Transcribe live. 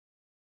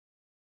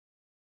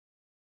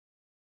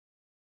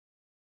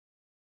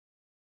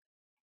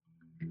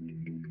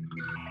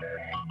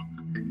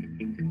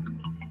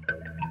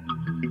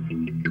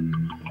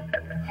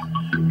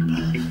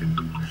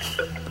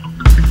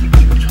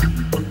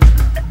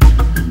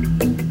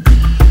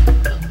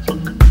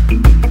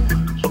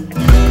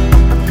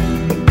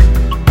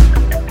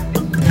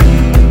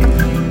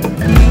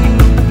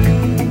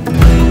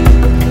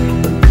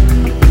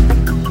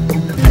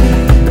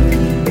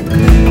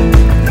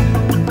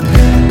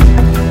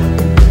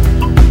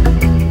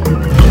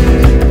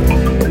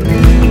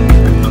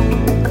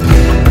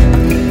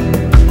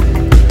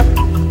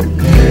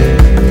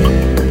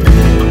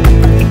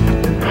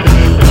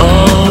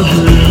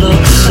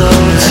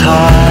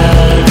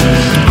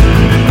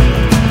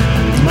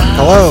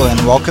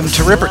Welcome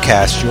to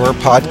Rippercast, your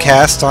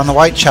podcast on the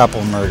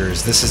Whitechapel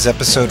murders. This is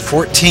episode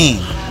 14,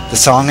 The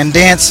Song and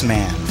Dance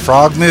Man,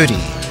 Frog Moody.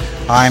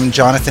 I'm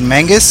Jonathan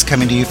Menges,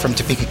 coming to you from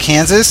Topeka,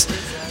 Kansas.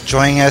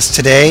 Joining us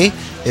today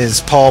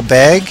is Paul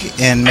Begg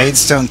in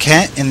Maidstone,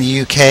 Kent in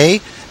the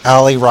UK.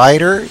 Ali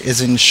Ryder is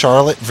in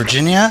Charlotte,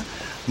 Virginia.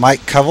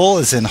 Mike Covell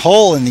is in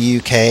Hull in the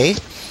UK.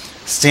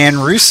 Stan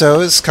Russo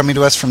is coming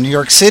to us from New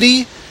York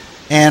City.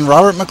 And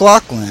Robert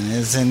McLaughlin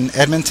is in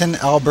Edmonton,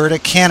 Alberta,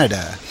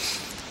 Canada.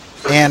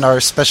 And our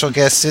special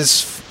guest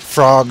is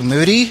Frog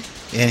Moody,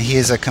 and he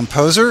is a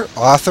composer,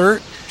 author,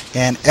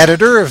 and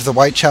editor of the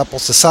Whitechapel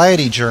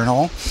Society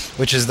Journal,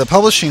 which is the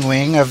publishing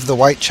wing of the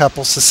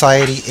Whitechapel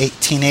Society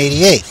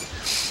 1888.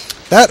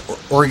 That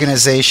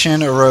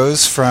organization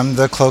arose from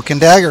the Cloak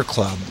and Dagger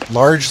Club,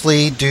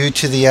 largely due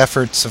to the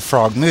efforts of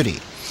Frog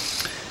Moody.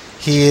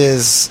 He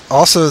is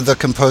also the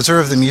composer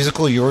of the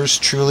musical Yours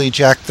Truly,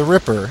 Jack the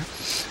Ripper,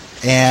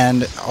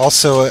 and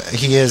also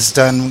he has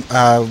done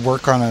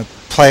work on a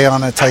play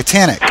on a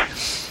Titanic.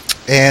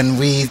 And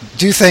we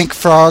do thank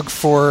Frog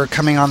for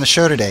coming on the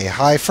show today.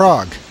 Hi,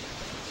 Frog.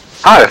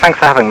 Hi, thanks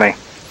for having me.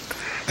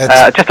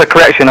 Just a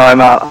correction, I'm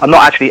not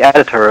actually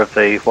editor of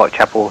the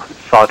Whitechapel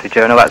Society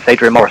Journal. That's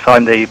Adrian Morris.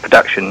 I'm the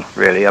production,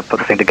 really. I put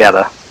the thing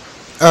together.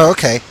 Oh,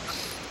 okay.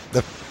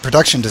 The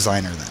production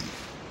designer, then.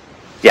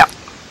 Yeah.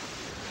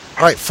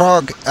 All right,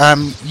 Frog,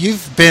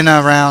 you've been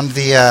around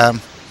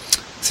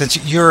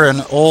since you're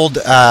an old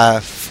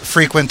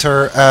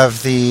frequenter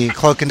of the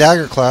Cloak and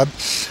Dagger Club,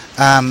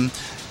 why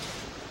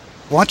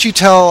don't you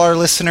tell our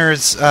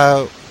listeners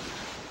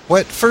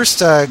what first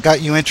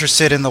got you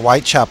interested in the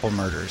Whitechapel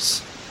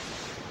murders?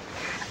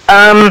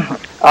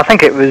 I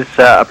think it was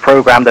a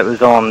program that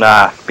was on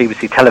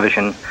BBC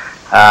television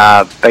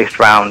based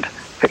around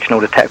fictional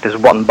detectives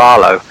Watt and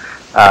Barlow.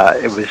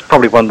 It was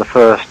probably one of the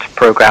first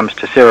programs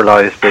to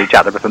serialise the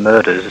Jack the Ripper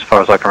murders, as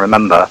far as I can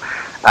remember.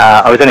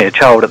 I was only a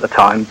child at the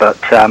time, but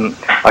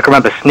I can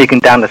remember sneaking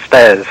down the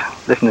stairs,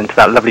 listening to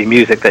that lovely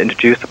music that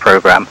introduced the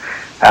program,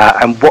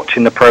 and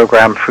watching the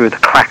program through the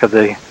crack of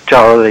the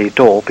jar of the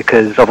door,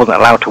 because I wasn't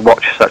allowed to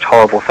watch such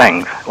horrible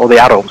things. All the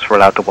adults were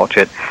allowed to watch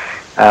it.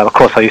 Of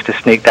course, I used to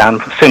sneak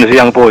down. As soon as a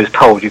young boy is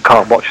told you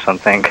can't watch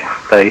something,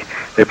 they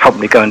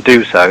probably go and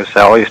do so.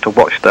 So I used to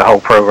watch the whole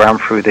program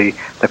through the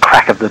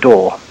crack of the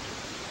door.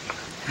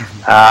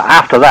 Mm-hmm.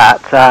 After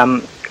that,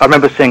 I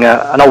remember seeing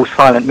an old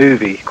silent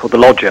movie called The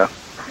Lodger,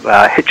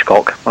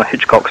 Hitchcock, one of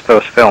Hitchcock's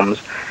first films.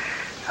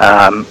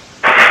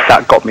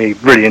 That got me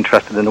really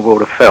interested in the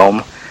world of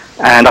film,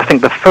 and I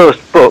think the first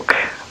book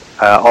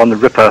on the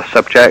Ripper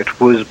subject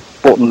was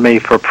bought me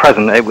for a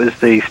present. It was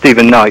the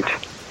Stephen Knight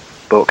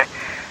book.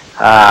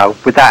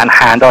 With that in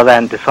hand, I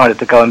then decided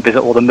to go and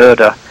visit all the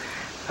murder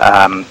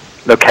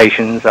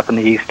locations up in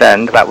the East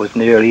End. That was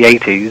in the early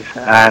 80s,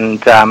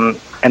 and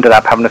ended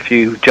up having a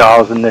few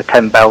jars in the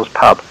 10 Bells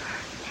pub.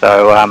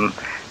 So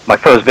my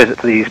first visit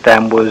to the East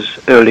End was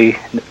the early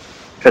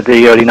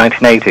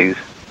 1980s.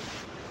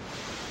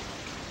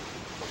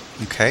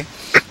 Okay.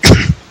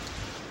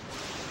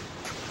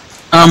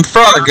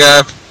 Frog,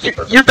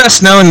 you're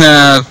best known,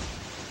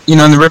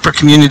 in the Ripper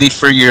community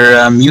for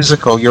your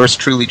musical, Yours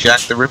Truly,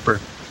 Jack the Ripper.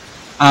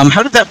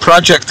 How did that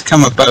project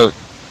come about,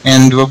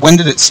 and when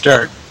did it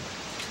start?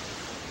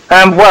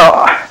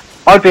 Well,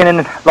 I've been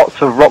in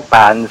lots of rock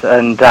bands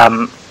and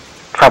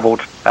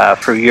travelled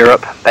through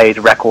Europe, made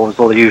records,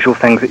 all the usual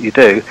things that you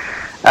do.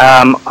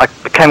 I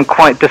became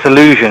quite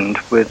disillusioned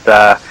with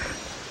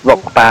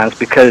rock bands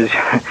because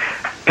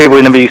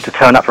people never used to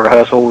turn up for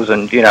rehearsals,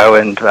 and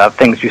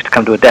things used to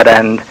come to a dead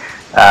end.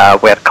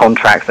 We had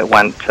contracts that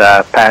went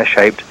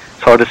pear-shaped.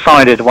 So I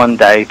decided one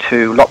day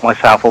to lock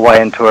myself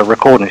away into a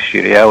recording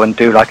studio and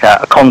do like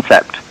a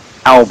concept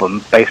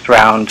album based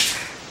around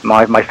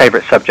my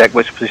favourite subject,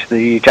 which was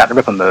the Jack the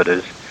Ripper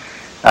murders.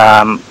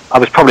 I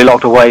was probably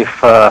locked away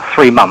for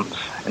 3 months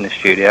in the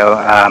studio,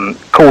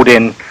 called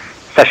in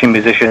session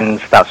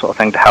musicians, that sort of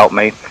thing, to help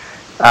me.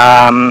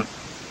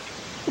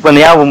 When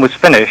the album was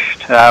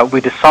finished,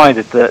 we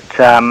decided that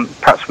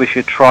perhaps we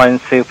should try and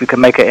see if we could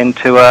make it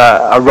into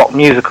a rock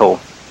musical,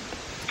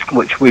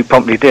 which we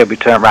promptly did. We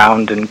turned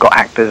around and got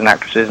actors and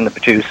actresses and the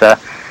producer,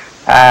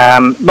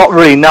 not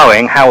really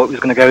knowing how it was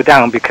going to go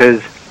down,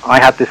 because I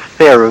had this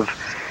fear of,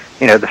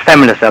 the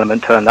feminist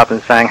element turned up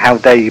and saying, how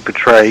dare you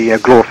portray,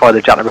 glorify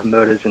the Jack the Ripper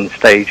murders in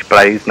stage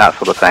plays and that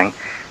sort of thing.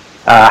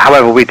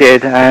 However, we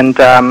did, and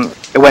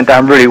it went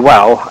down really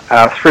well.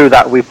 Through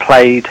that, we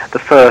played the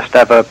first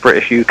ever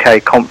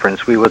British-UK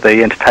conference. We were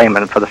the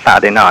entertainment for the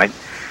Saturday night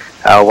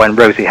when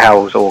Rosie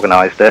Howells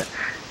organised it.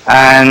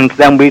 And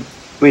then we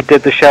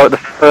did the show at the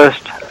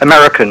first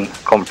American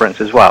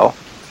conference as well.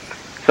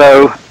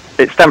 So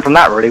it stemmed from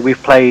that, really.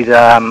 We've played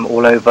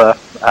all over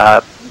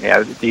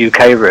the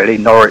UK, really,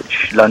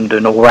 Norwich,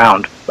 London, all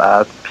around,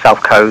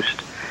 South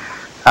Coast.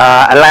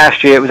 And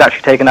last year it was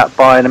actually taken up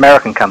by an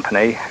American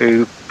company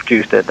who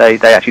produced it. They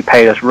actually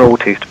paid us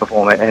royalties to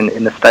perform it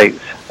in the States.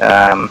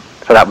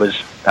 So that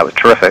was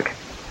terrific.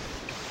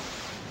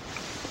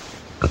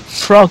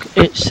 Frog,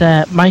 it's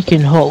Mike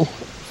in Hull.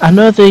 I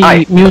know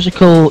the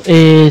musical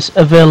is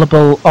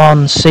available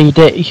on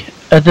CD.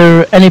 Are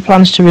there any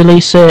plans to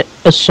release it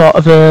as sort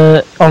of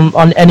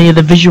on any of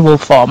the visual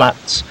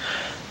formats,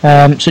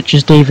 such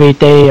as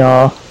DVD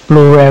or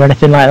Blu-ray or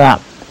anything like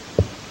that?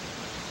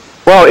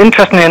 Well,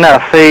 interestingly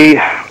enough, I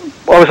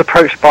was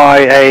approached by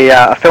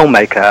a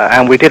filmmaker,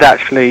 and we did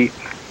actually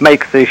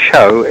make the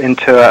show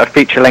into a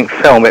feature-length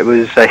film. It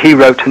was he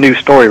wrote a new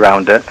story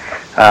around it,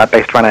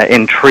 based around an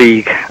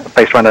intrigue,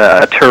 based around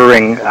a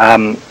touring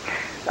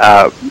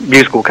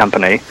musical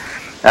company.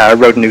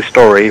 Wrote a new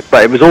story,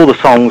 but it was all the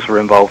songs were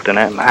involved in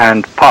it,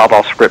 and part of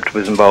our script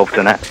was involved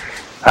in it.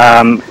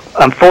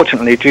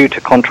 Unfortunately, due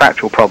to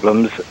contractual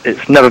problems,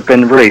 it's never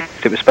been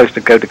released. It was supposed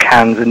to go to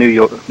Cannes, the New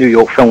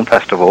York Film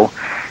Festival.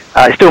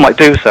 It still might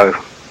do so,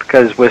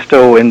 because we're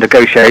still in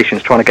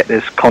negotiations trying to get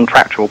this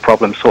contractual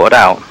problem sorted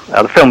out.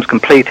 The film's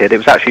completed. It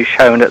was actually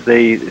shown at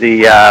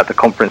the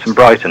conference in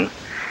Brighton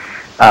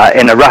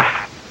in a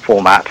rough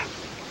format,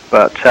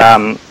 but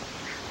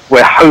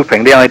we're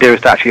hoping, the idea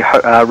is to actually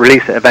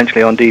release it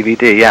eventually on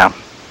DVD, yeah.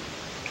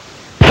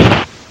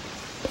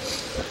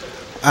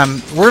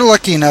 We're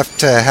lucky enough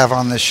to have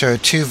on this show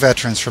two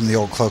veterans from the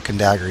old Cloak and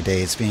Dagger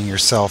days, being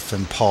yourself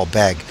and Paul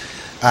Begg.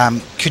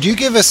 Could you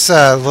give us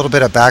a little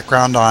bit of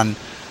background on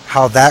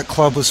how that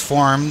club was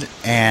formed,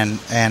 and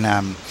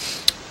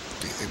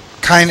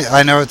kind of,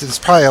 I know it's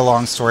probably a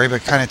long story,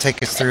 but kind of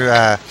take us through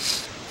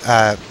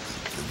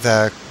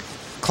the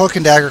Cloak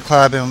and Dagger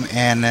Club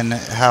and then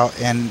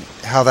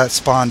how that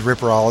spawned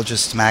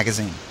Ripperologist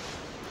magazine.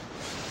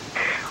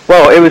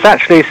 Well, it was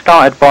actually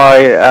started by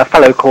a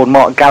fellow called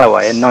Mark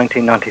Galloway in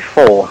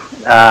 1994.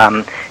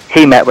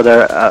 He met with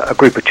a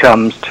group of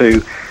chums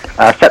to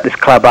set this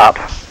club up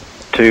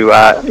to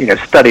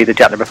study the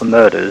Jack the Ripper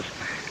murders,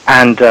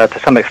 and to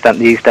some extent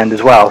the East End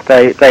as well.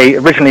 They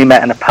originally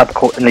met in a pub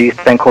in the East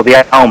End called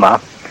the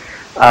Alma.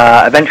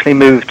 Eventually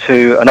moved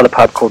to another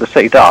pub called the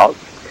City Darts.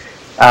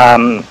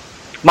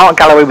 Mark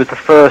Galloway was the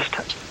first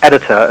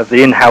editor of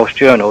the in-house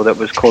journal that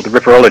was called the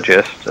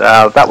Ripperologist.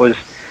 That was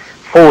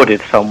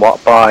forwarded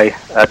somewhat by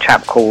a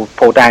chap called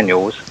Paul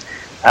Daniels.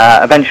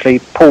 Eventually,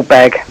 Paul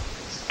Begg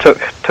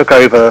took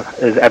over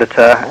as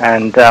editor,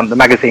 and the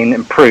magazine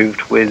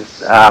improved with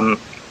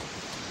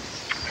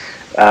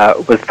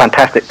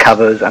fantastic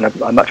covers and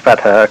a much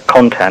better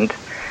content.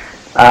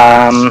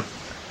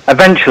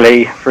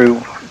 Eventually,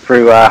 through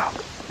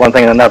one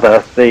thing and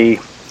another, the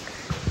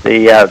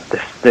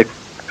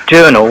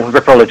journal,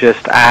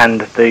 Ripperologist,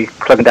 and the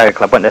Cloak and Dagger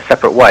Club went their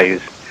separate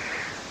ways.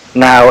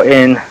 Now,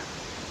 in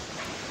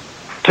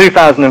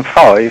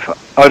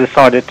 2005, I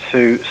decided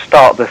to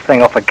start this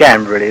thing off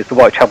again, really, as the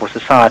Whitechapel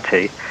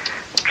Society,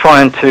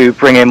 trying to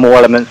bring in more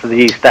elements of the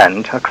East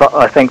End.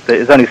 I think that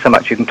there's only so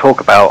much you can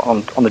talk about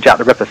on the Jack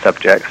the Ripper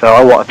subject, so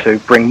I wanted to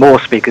bring more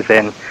speakers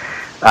in,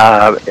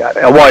 a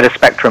wider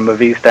spectrum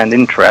of East End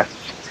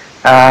interests,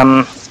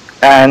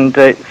 and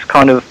it's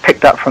kind of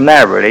picked up from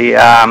there, really.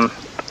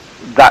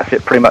 That's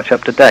it, pretty much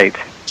up to date.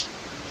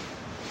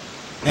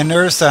 And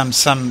there's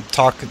some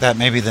talk that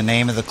maybe the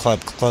name of the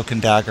club, Cloak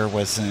and Dagger,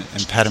 was an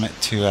impediment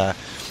to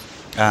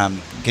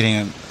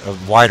getting a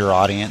wider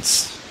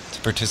audience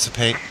to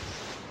participate.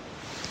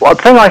 Well,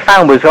 the thing I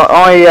found was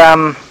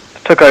I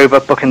took over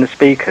booking the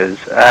speakers,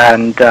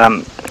 and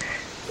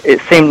it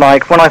seemed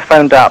like when I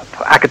phoned up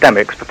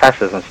academics,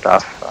 professors and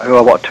stuff, who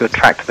I wanted to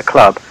attract to the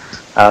club,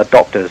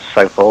 doctors,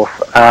 so forth,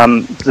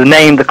 the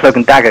name, the Cloak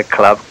and Dagger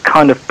Club,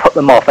 kind of put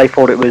them off. They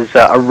thought it was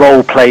a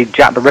role-played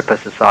Jack the Ripper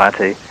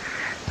society.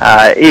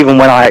 Even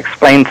when I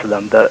explained to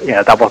them that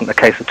that wasn't the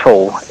case at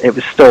all,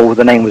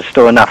 the name was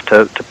still enough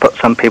to put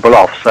some people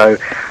off. So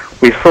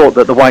we thought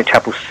that the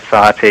Whitechapel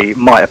Society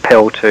might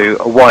appeal to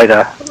a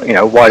wider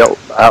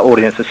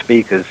audience of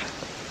speakers.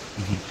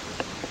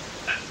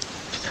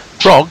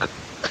 Frog,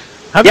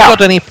 have you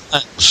got any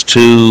plans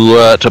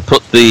to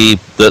put the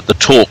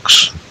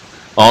talks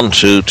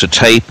onto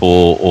tape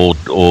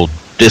or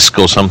disc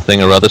or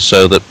something or other,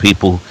 so that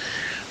people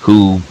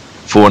who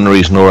for one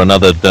reason or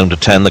another don't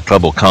attend the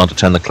club or can't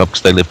attend the club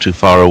because they live too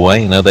far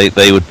away,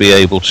 they would be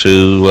able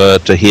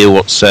to hear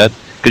what's said?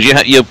 Because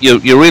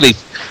you're really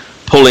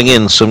pulling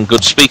in some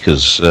good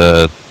speakers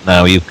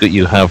now.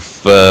 You have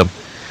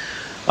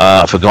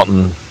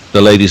forgotten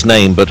the lady's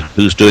name, but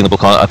who's doing the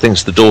book? I think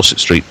it's the Dorset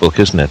Street book,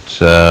 isn't it?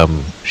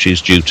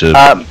 She's due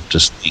to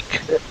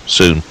speak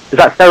soon. Is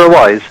that Sarah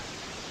Wise?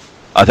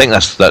 I think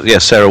that's that. Yeah,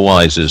 Sarah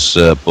Wise's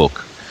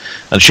book.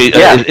 And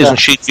isn't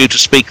she due to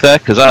speak there?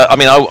 Because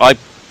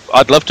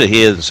I'd love to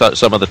hear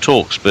some of the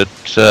talks, but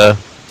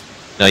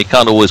you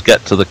can't always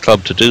get to the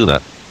club to do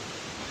that.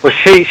 Well,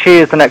 she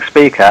is the next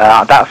speaker.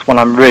 That's one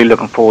I'm really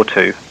looking forward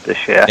to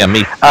this year. Yeah,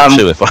 me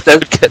too. If I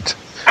don't get.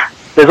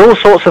 There's all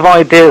sorts of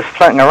ideas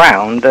floating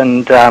around,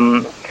 and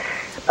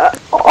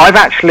I've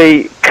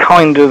actually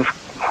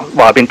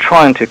I've been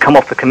trying to come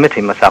off the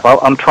committee myself.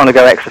 I'm trying to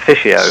go ex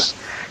officio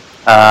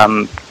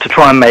to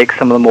try and make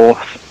some of the more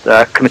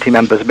committee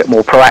members a bit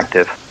more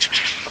proactive.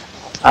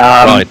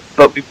 Right.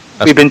 But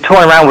we've been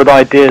toying around with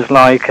ideas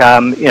like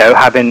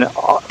having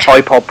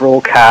iPod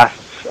broadcasts,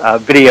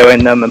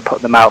 videoing them and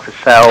putting them out for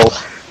sale,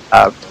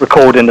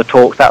 recording the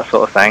talks, that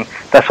sort of thing.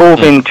 That's all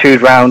been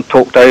chewed around,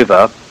 talked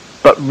over,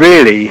 but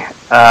really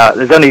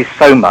there's only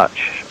so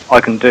much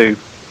I can do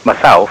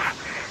myself.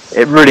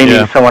 It really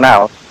needs someone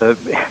else. So,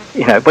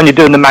 when you're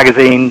doing the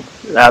magazine,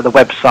 the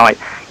website,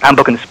 and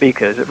booking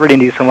speakers, it really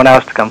needs someone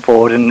else to come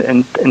forward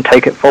and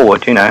take it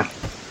forward.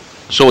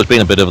 It's always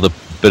been a bit of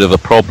a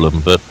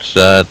problem, but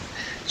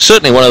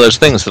certainly one of those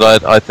things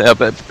that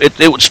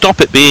it would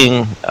stop it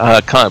being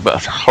kind of a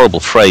horrible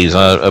phrase,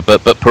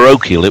 but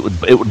parochial. It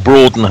would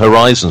broaden the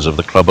horizons of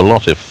the club a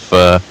lot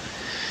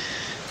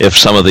if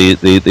some of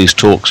these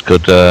talks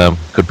could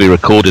be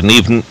recorded and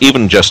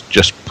even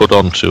just put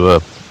onto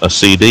a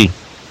CD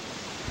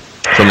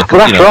from the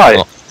computer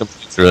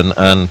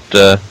and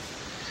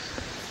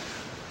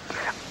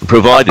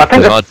provided.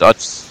 I'd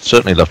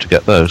certainly love to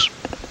get those.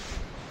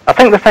 I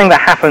think the thing that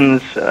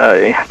happens,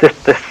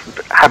 this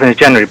happens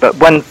generally, but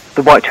when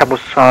the Whitechapel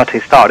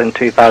Society started in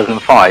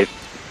 2005,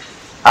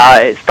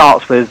 it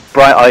starts with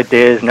bright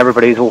ideas and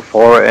everybody's all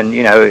for it, and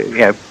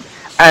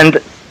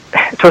and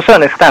to a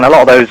certain extent, a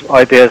lot of those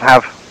ideas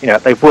have,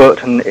 they've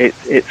worked and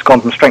it's gone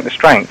from strength to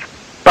strength.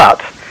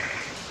 But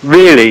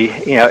really,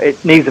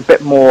 it needs a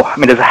bit more. I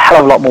mean, there's a hell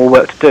of a lot more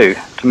work to do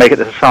to make it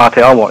the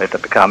society I want it to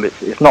become.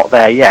 It's not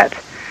there yet.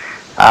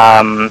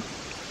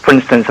 For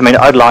instance,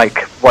 I'd like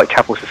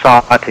Whitechapel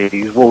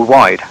societies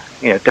worldwide,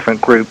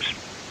 different groups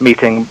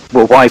meeting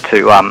worldwide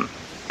to,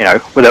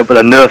 with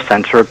a nerve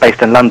centre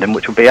based in London,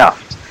 which will be us.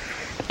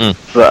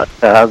 But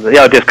the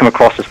ideas come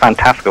across as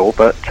fantastical,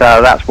 but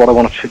that's what I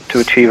want to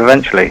achieve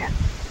eventually.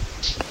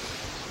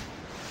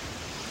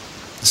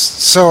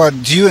 So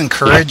do you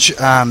encourage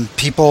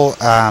people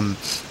in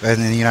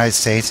the United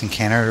States and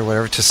Canada or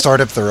whatever to start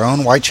up their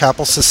own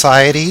Whitechapel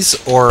societies,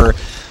 or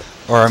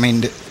how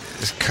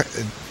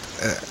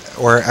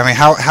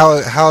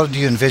do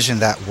you envision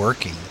that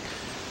working?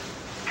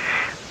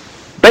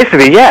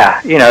 Basically,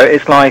 yeah.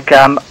 It's like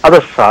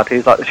other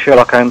societies, like the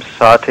Sherlock Holmes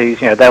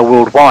societies. They're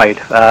worldwide.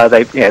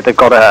 They've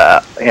got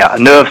a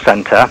nerve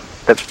centre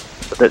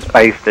that's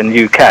based in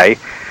the UK.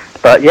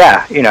 But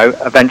yeah,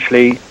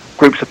 eventually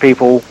groups of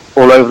people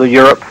all over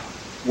Europe,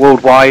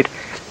 worldwide,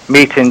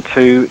 meeting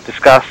to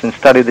discuss and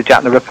study the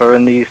Jack the Ripper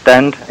in the East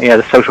End.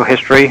 The social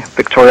history,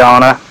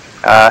 Victoriana,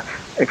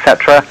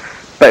 etc.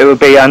 But it would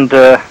be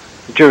under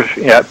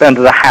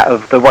the hat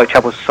of the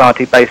Whitechapel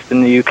Society based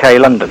in the UK,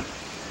 London.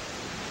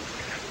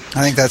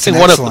 I think that's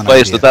one of the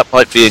ways idea. that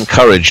might be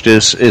encouraged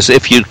is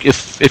if you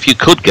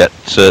could get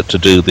to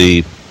do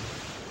the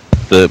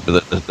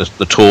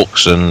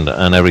talks and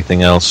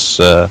everything else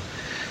on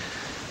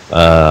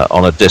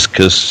a disc,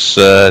 because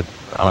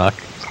I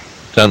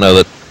don't know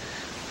that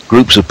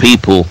groups of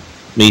people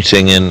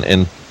meeting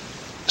in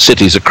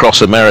cities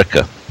across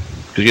America,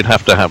 because you'd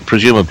have to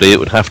presumably it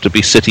would have to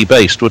be city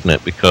based, wouldn't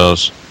it?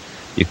 Because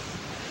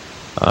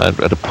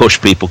at a push,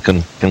 people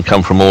can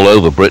come from all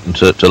over Britain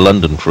to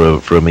London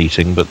for a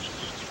meeting, but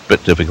it's a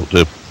bit difficult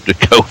to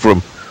go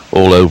from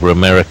all over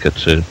America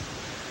to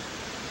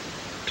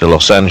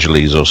Los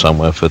Angeles or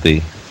somewhere for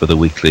the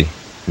weekly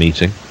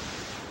meeting.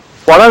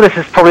 Well, I know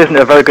this probably isn't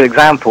a very good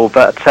example,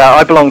 but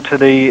I belong to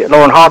the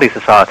Laurel and Hardy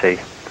Society,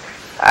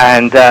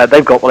 and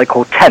they've got what they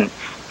call tents,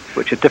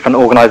 which are different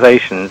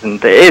organisations,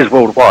 and it is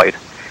worldwide.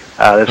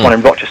 There's one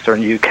in Rochester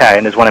in the UK,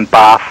 and there's one in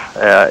Bath,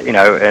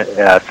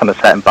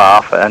 Somerset and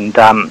Bath, and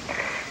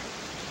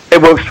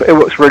it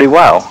works really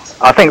well.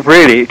 I think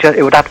really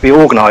it would have to be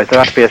organised. There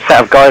has to be a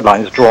set of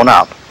guidelines drawn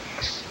up,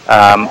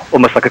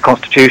 almost like a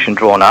constitution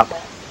drawn up,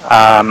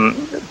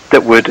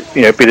 that would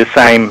be the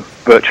same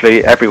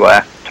virtually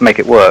everywhere to make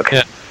it work.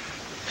 Yeah.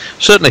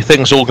 Certainly,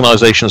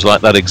 organisations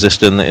like that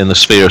exist in the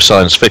sphere of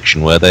science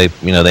fiction, where they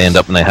end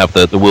up and they have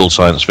the World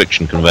Science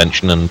Fiction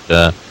Convention and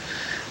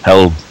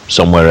held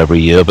somewhere every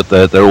year, but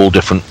they're all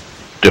different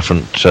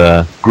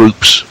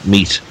groups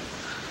meet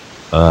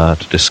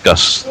to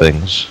discuss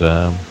things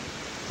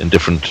in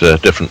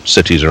different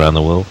cities around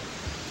the world.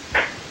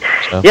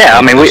 So, yeah,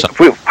 I mean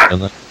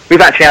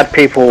we've actually had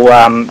people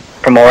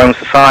from our own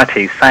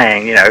society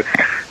saying,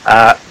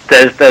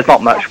 there's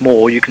not much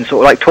more you can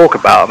sort of talk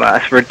about.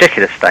 That's a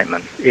ridiculous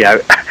statement.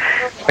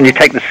 When you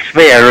take the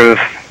sphere of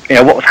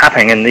what was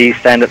happening in the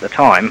East End at the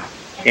time,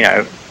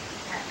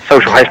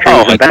 social history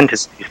was invented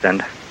in the East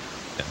End.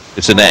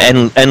 It's an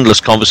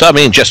endless conversation. I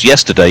mean, just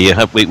yesterday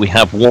we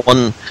have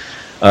one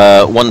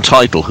one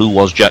title, Who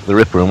Was Jack the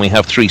Ripper? And we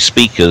have 3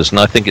 speakers, and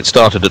I think it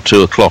started at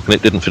 2 o'clock and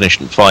it didn't finish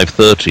at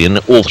 5:30, and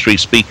all 3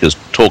 speakers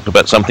talked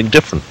about something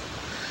different.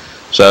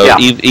 So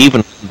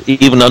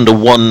even under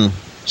one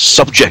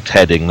subject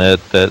heading, and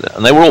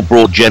they were all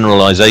broad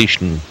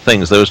generalization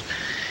things. There was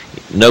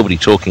nobody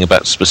talking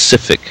about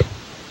specific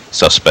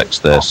suspects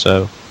there.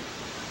 So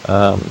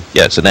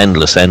it's an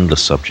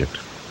endless subject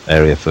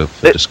area for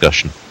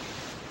discussion.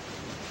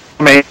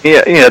 I mean,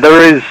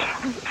 there is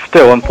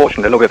still,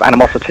 unfortunately, a little bit of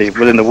animosity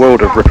within the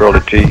world of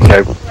Ripperology.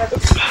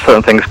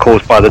 Certain things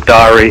caused by the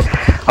diary.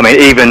 I mean,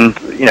 even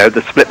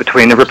the split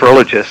between the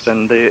Ripperologist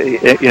and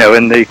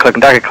the Cloak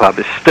and Dagger Club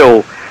is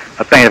still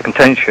a bane of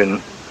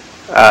contention.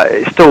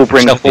 It still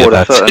brings forward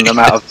a certain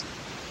amount of.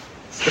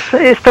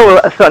 It's still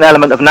a certain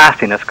element of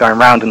nastiness going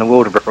around in the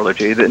world of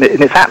Ripperology, and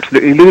it's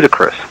absolutely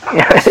ludicrous.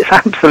 It's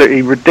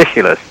absolutely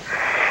ridiculous.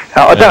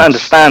 I don't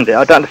understand it.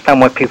 I don't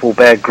understand why people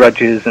bear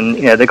grudges, and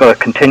they've got to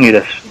continue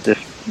this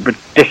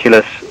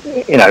ridiculous,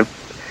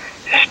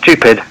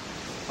 stupid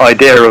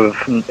idea of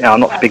I'm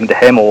not speaking to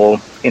him, or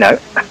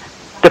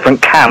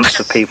different camps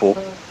of people.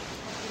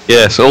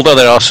 Yes, although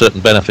there are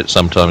certain benefits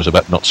sometimes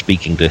about not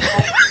speaking to him.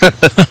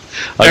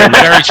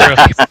 Very true.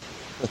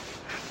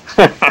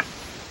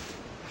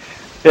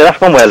 Yeah,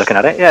 that's one way of looking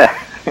at it. Yeah.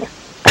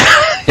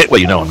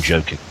 Well, I'm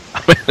joking.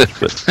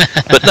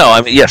 but no,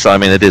 I mean, yes, I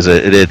mean it is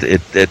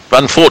it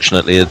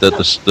unfortunately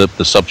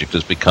the subject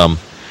has become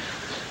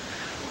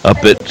a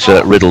bit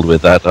riddled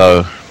with that.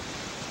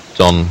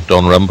 Don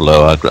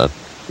Rumbelow, I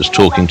was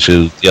talking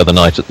to the other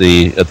night at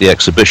the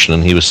exhibition,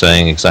 and he was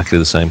saying exactly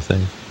the same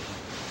thing.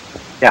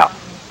 Yeah.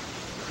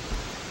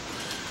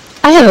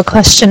 I have a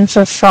question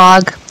for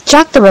Frog.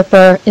 Jack the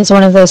Ripper is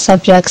one of those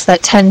subjects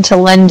that tend to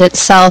lend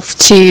itself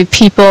to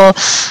people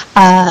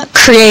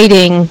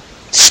creating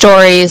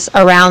stories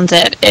around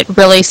it. It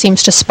really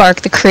seems to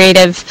spark the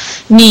creative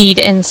need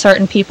in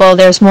certain people.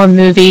 There's more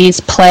movies,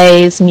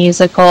 plays,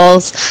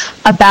 musicals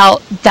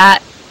about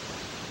that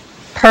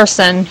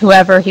person,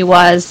 whoever he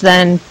was,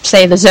 than,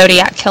 say, the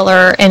Zodiac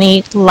Killer or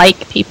any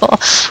like people.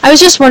 I was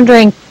just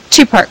wondering,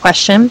 2-part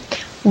question.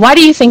 Why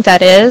do you think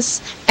that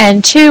is?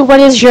 And 2,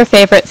 what is your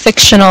favorite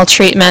fictional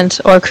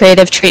treatment or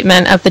creative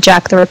treatment of the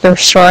Jack the Ripper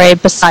story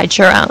besides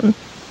your own?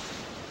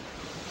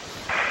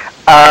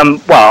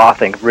 Well, I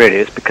think really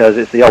it's because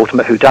it's the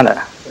ultimate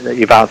whodunit.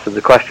 You've answered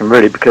the question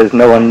really because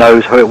no one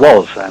knows who it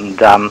was,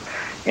 and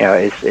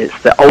it's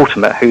the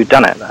ultimate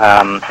whodunit.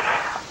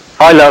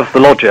 I love The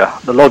Lodger.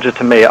 The Lodger,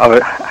 to me,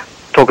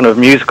 talking of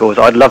musicals,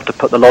 I'd love to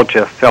put The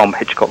Lodger film,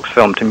 Hitchcock's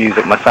film, to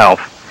music myself.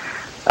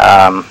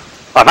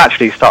 I've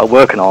actually started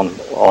working on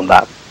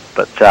that,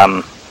 but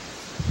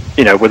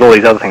with all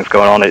these other things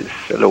going on, it's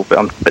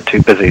I'm a bit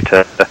too busy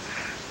to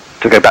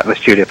go back to the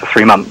studio for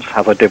 3 months,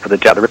 as I did with the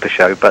Jack the Ripper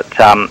show. But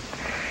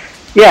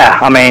yeah,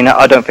 I mean,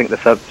 I don't think the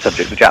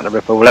subject of Jack the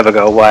Ripper will ever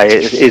go away.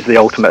 It is the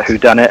ultimate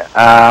whodunit.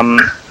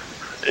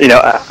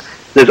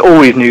 There's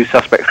always new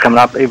suspects coming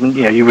up. Even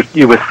you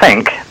would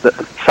think that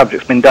the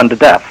subject's been done to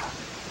death,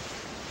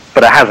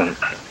 but it hasn't.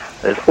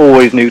 There's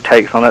always new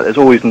takes on it. There's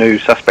always new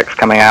suspects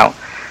coming out.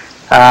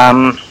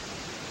 And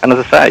as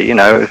I say,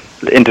 the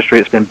industry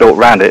that's been built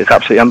around it is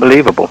absolutely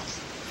unbelievable.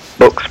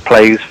 Books,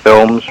 plays,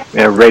 films,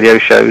 radio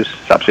shows.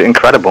 It's absolutely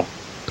incredible.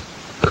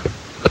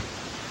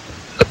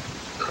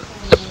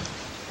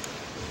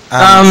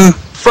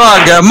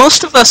 Frog,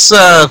 most of us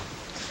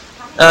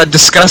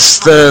discuss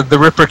the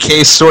Ripper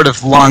case sort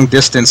of long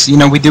distance.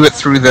 We do it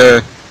through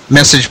the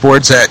message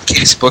boards at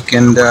Casebook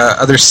and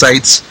other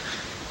sites.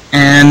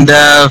 And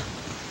I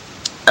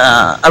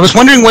was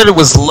wondering what it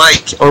was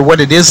like, or what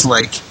it is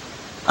like,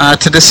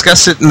 to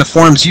discuss it in the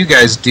forums you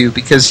guys do,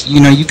 because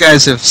you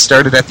guys have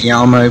started at the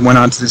Alma, went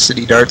on to the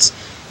City Darts.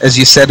 As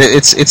you said,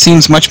 it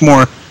seems much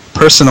more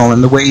personal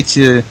in the way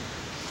to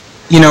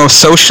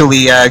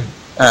socially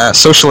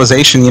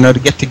socialization, to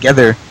get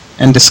together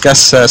and discuss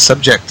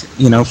subject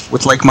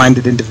with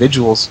like-minded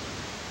individuals.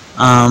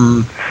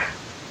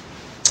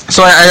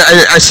 So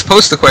I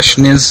suppose the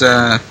question is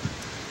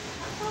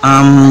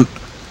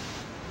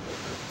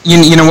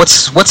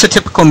what's a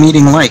typical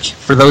meeting like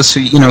for those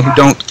who who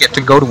don't get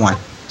to go to one?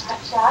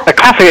 A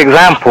classic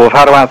example of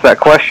how to answer that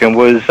question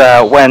was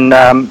when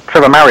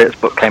Trevor Marriott's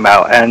book came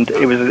out, and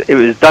it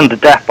was done to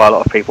death by a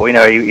lot of people.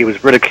 He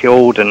was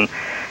ridiculed, and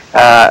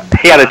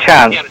he had a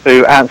chance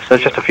to answer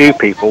just a few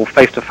people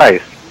face to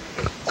face.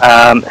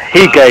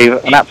 He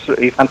gave an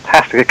absolutely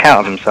fantastic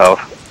account of himself.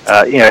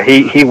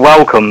 He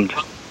welcomed,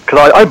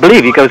 because I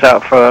believe he goes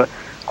out for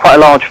quite a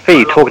large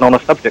fee talking on a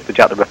subject of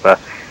Jack the Ripper.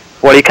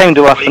 Well, he came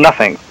to us for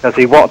nothing, because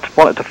he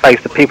wanted to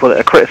face the people that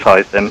had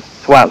criticised him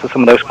to answer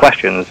some of those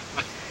questions.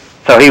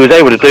 So he was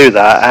able to do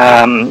that,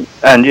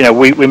 and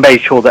we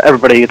made sure that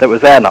everybody that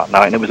was there that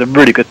night, and it was a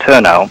really good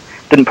turnout,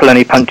 didn't pull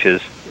any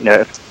punches.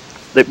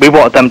 We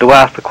wanted them to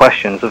ask the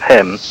questions of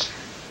him,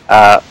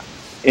 that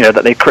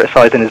they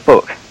criticised in his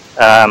book,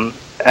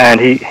 and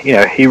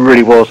he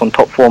really was on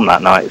top form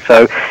that night.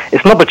 So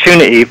it's an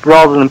opportunity,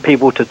 rather than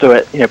people to do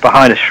it,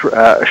 behind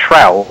a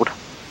shroud,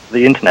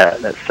 the internet,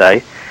 let's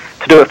say,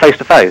 to do it face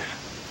to face.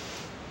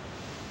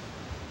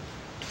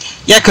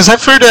 Yeah, because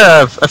I've heard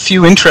a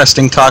few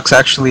interesting talks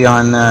actually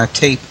on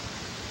tape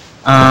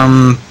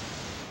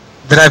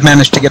that I've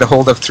managed to get a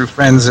hold of through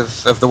friends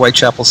of the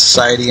Whitechapel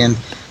Society, and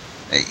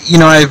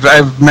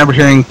I remember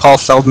hearing Paul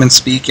Feldman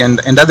speak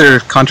and other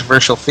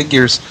controversial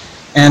figures,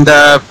 and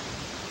the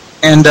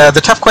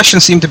tough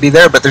questions seemed to be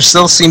there, but there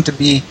still seemed to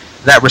be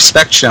that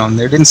respect shown.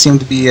 There didn't seem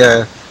to be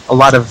a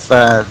lot of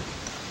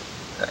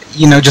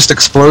just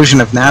explosion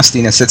of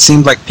nastiness. It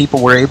seemed like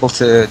people were able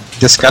to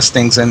discuss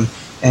things and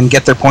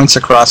get their points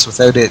across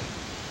without it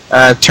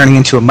turning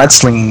into a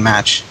mudslinging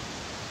match.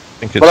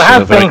 I think it's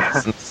a very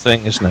different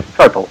thing, isn't it?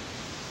 Sorry, Paul.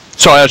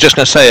 Sorry, I was just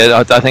going to say,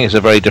 I think it's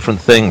a very different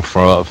thing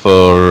for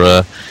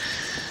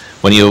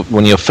when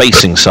you're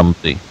facing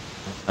somebody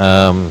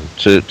than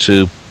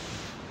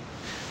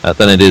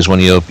it is when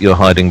you're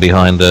hiding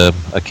behind a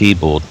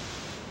keyboard.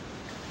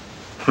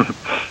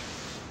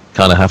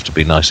 Kind of have to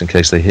be nice in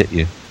case they hit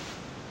you.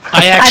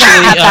 I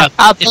actually,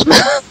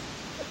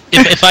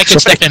 if I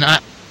could step in,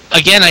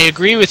 again, I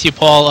agree with you,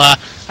 Paul.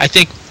 I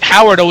think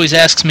Howard always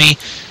asks me,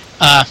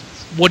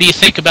 what do you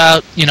think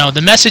about,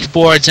 the message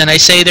boards? And I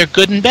say they're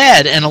good and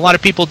bad, and a lot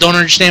of people don't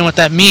understand what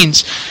that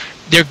means.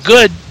 They're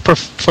good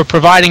for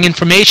providing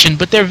information,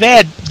 but they're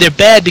bad. They're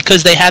bad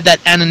because they have that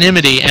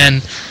anonymity.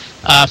 And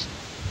I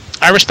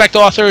respect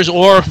authors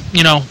or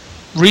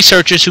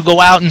researchers who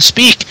go out and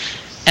speak,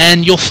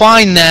 and you'll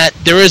find that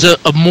there is a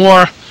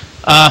more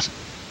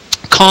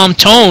calm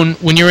tone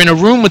when you're in a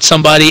room with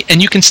somebody,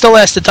 and you can still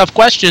ask the tough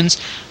questions,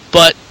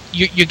 but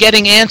you're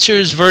getting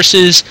answers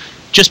versus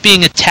just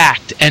being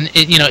attacked, and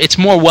it's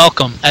more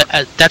welcome.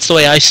 That's the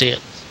way I see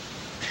it.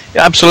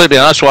 Yeah, absolutely,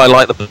 and that's why I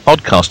like the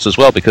podcast as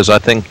well, because I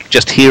think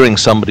just hearing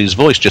somebody's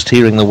voice, just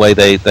hearing the way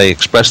they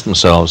express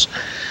themselves,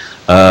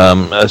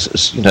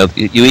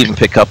 you even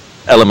pick up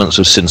elements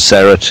of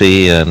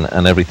sincerity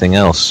and everything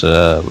else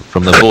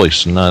from the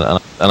voice, and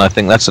I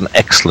think that's an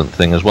excellent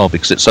thing as well,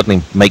 because it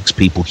suddenly makes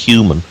people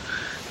human.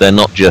 They're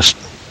not just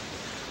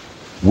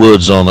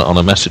words on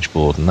a message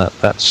board, and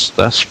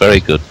that's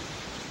very good.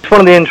 One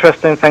of the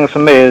interesting things for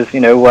me is,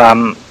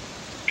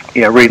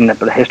 reading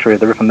the history of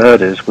the Ripper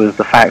murders was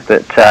the fact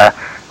that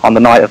on the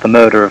night of the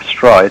murder of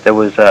Stride, there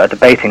was a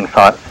debating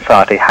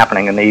society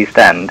happening in the East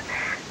End,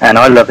 and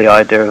I love the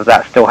idea of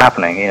that still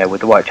happening.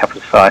 With the Whitechapel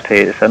Society,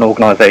 it's an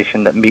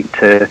organisation that meet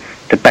to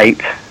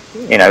debate,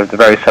 the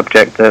very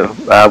subject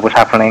that was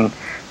happening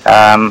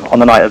on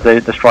the night of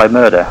the Stride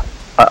murder.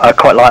 I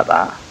quite like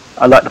that.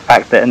 I like the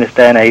fact that in this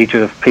day and age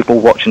of people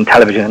watching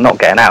television and not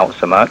getting out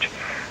so much,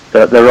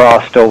 that there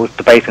are still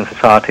debating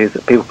societies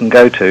that people can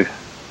go to.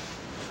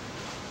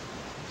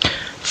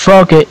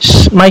 Frog,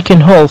 it's Mike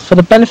in Hull. For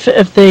the benefit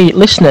of the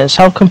listeners,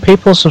 how can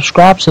people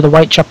subscribe to the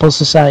Whitechapel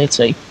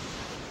Society?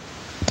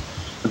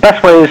 The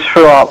best way is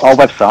through our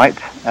website,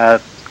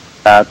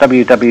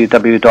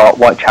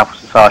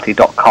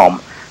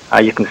 www.whitechapelsociety.com.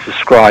 You can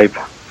subscribe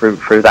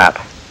through that.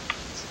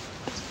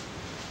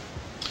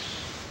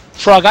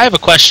 Frog, I have a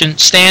question.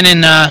 Stan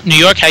in New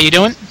York, how you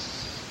doing?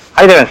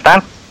 How you doing,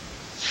 Stan?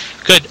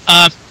 Good.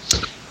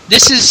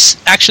 This is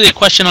actually a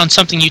question on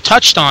something you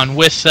touched on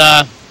with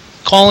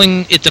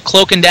calling it the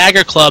Cloak and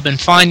Dagger Club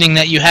and finding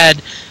that you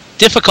had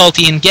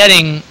difficulty in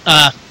getting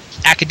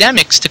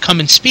academics to come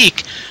and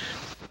speak.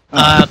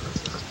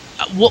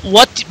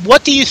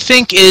 What do you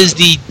think is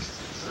the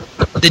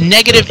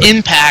negative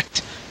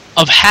impact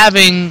of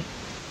having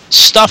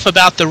stuff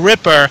about the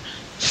Ripper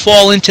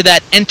fall into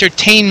that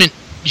entertainment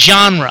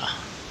genre?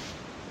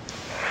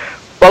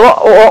 Well,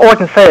 all I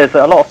can say is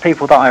that a lot of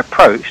people that I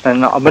approached,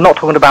 and we're not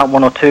talking about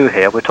one or two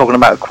here, we're talking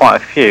about quite a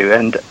few,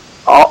 and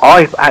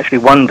I actually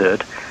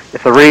wondered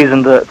if the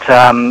reason that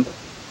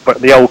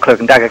the old Cloak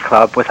and Dagger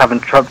Club was having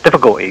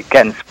difficulty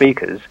getting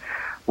speakers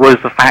was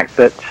the fact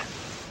that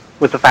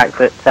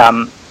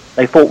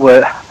they thought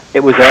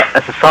it was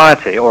a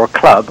society or a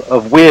club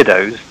of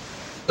weirdos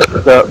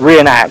that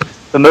reenact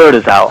the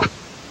murders out.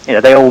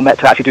 They all met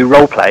to actually do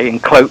role play in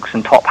cloaks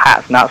and top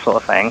hats and that sort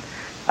of thing.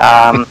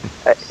 And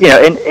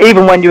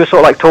even when you were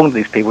sort of like talking to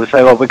these people,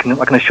 say, "Well, I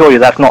can assure you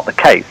that's not the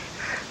case."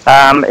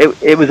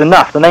 It was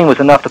enough. The name was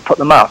enough to put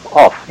them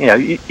off.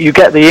 You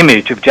get the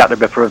image of Jack the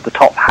Ripper of the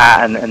top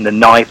hat and the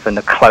knife and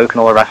the cloak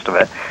and all the rest of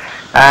it,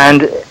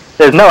 and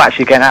there's no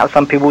actually getting out of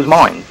some people's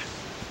minds.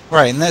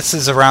 Right, and this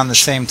is around the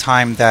same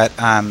time that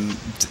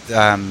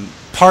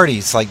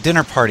parties, like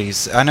dinner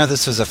parties, I know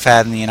this was a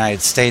fad in the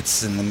United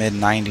States in the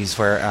mid-'90s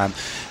where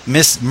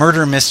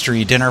murder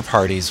mystery dinner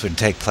parties would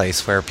take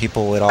place, where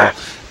people would all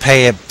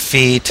pay a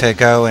fee to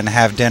go and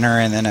have dinner,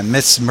 and then a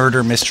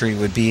murder mystery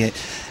would be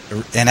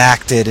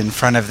enacted in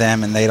front of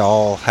them, and they'd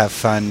all have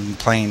fun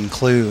playing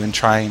Clue and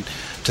trying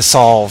to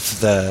solve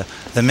the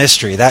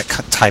mystery, that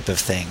type of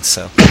thing.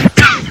 So,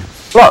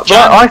 well,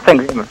 I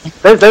think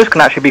those can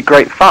actually be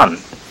great fun.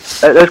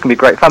 Those can be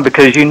great fun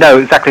because you know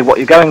exactly what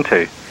you're going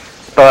to.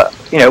 But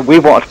we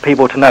want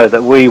people to know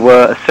that we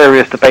were a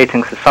serious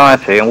debating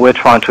society, and we're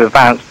trying to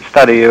advance the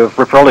study of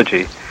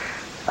Ripperology,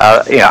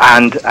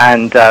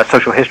 and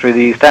social history of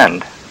the East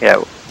End.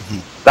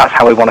 That's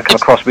how we want to come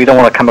across. We don't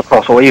want to come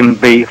across or even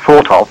be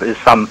thought of as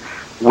some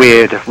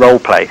weird role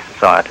play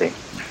society.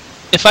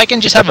 if I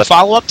can just have a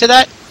follow-up to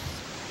that.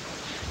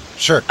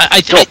 Sure.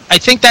 I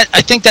think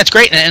that's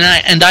great,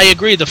 and I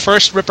agree. The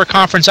first Ripper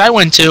conference I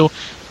went to,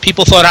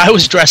 people thought I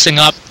was dressing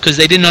up because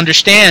they didn't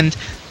understand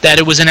that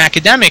it was an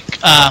academic.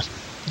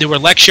 There were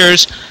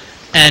lectures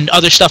and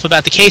other stuff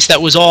about the case that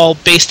was all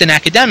based in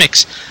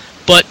academics.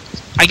 But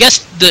I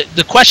guess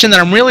the question that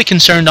I'm really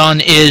concerned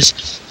on is,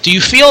 do you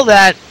feel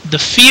that the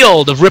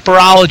field of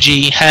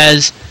Ripperology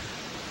has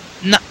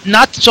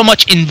not so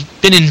much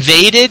been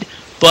invaded,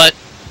 but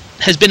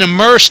has been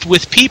immersed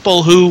with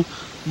people who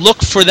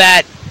look for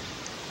that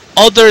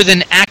other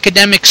than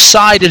academic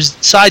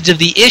sides of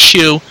the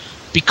issue,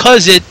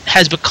 because it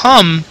has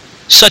become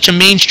such a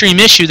mainstream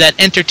issue, that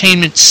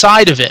entertainment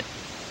side of it?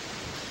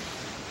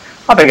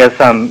 I think there's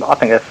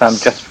some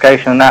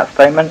justification in that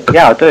statement.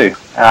 Yeah, I do.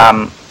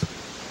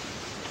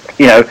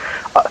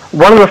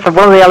 One of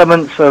the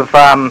elements of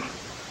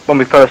when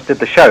we first did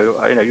the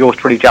show, yours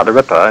truly, Jack the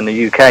Ripper, in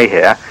the UK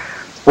here,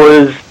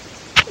 was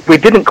we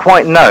didn't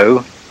quite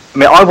know. I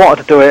mean, I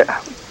wanted to do it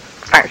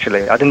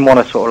factually. I didn't want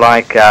to sort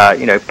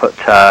of put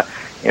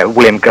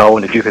William Gull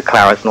and the Duke of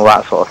Clarence and all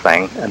that sort of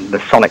thing, and the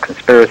Sonic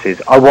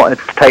conspiracies. I wanted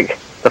to take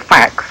the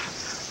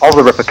facts of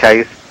the Ripper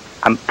case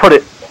and put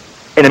it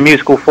in a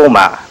musical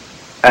format.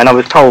 And I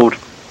was told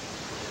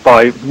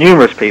by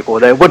numerous people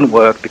that it wouldn't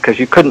work because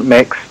you couldn't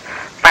mix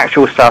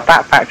factual stuff,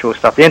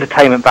 the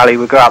entertainment value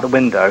would go out the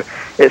window.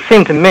 It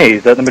seemed to me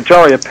that the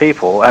majority of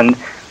people, and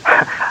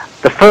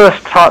the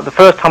first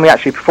time we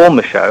actually performed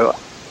the show,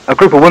 a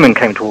group of women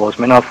came towards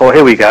me, and I thought,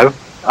 here we go.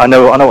 I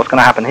know what's going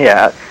to happen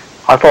here.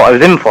 I thought I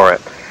was in for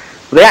it.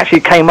 But they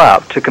actually came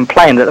up to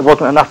complain that there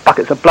wasn't enough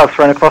buckets of blood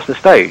thrown across the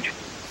stage.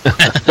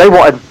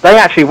 They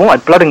actually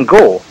wanted blood and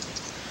gore.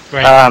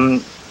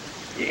 Right.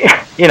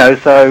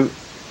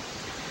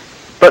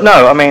 But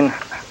no, I mean,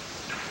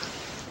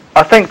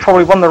 I think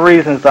probably one of the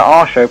reasons that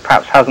our show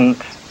perhaps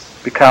hasn't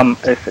become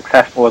as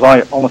successful as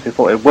I honestly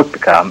thought it would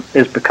become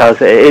is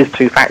because it is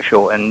too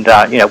factual, and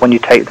when you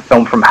take the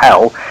film from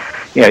hell,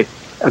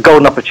 a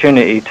golden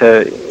opportunity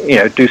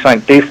to do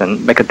something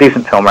decent, make a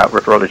decent film out of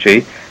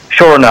Ripperology.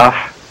 Sure enough,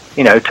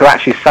 to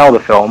actually sell the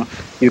film,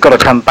 you've got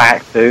to come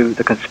back to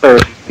the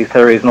conspiracy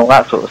theories and all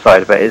that sort of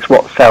side of it. It's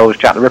what sells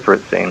Jack the Ripper,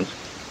 it seems.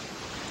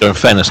 So in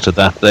fairness to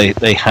that,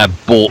 they had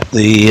bought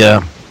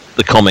the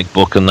comic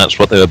book, and that's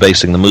what they were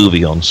basing the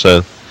movie on,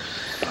 so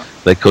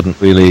they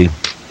couldn't really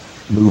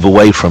move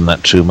away from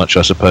that too much,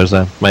 I suppose.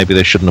 Maybe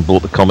they shouldn't have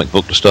bought the comic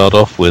book to start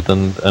off with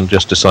and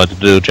just decided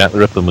to do a Jack the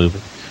Ripper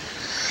movie.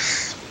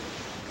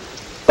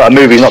 But a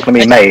movie's not going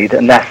to be made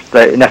unless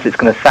it's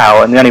going to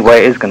sell, and the only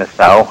way it is going to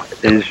sell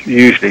is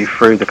usually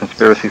through the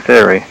conspiracy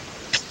theory.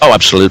 Oh,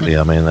 absolutely.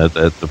 I mean,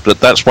 but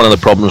that's one of the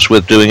problems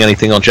with doing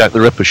anything on Jack the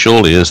Ripper,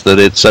 surely, is that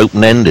it's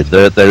open-ended.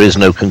 There is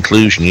no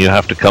conclusion. You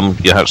have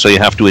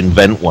to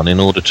invent one in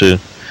order to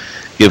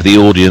give the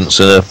audience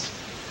a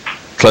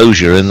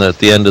closure at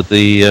the end of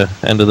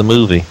the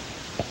movie.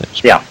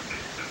 Yeah.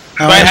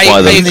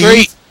 I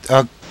agree.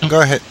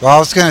 Go ahead. Well, I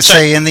was going to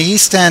say, in the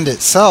East End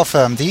itself,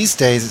 these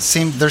days,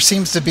 there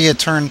seems to be a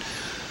turn.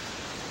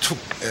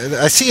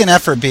 I see an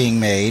effort being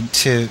made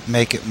to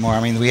make it more. I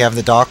mean, we have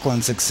the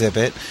Docklands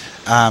exhibit.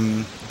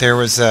 There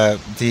was a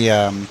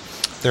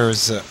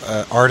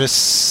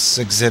artist's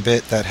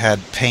exhibit that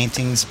had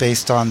paintings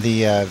based on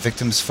the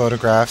victims'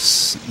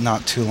 photographs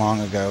not too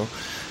long ago.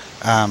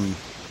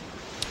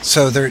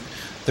 So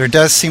there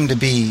does seem to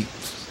be,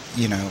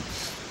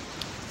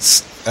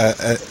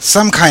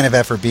 some kind of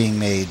effort being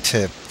made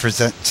to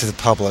present to the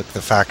public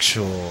the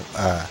factual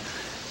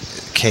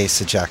case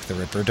of Jack the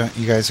Ripper. Don't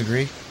you guys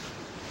agree?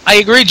 I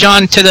agree,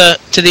 John, to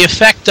the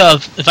effect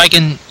of, if I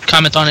can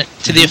comment on it,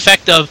 to the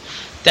effect of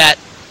that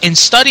in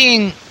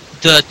studying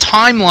the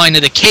timeline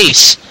of the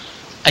case,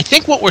 I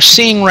think what we're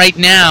seeing right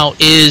now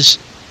is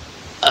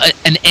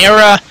an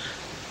era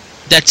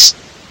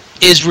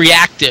is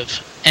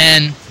reactive,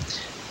 and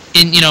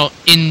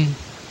in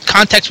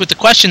context with the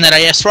question that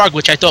I asked Frog,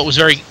 which I thought was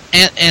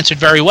answered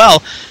very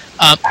well,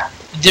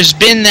 there's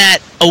been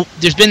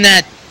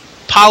that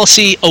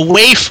policy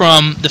away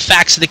from the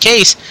facts of the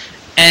case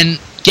and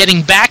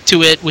getting back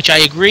to it, which I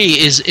agree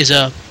is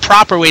a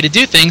proper way to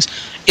do things,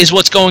 is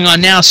what's going on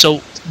now.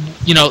 So,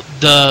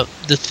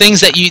 the things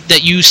that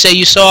you say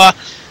you saw,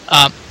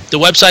 the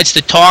websites,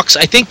 the talks,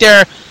 I think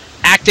they're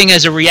acting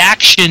as a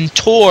reaction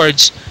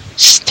towards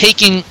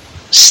taking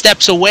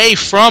steps away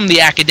from the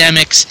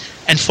academics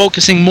and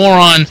focusing more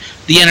on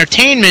the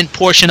entertainment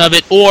portion of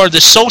it or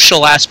the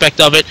social aspect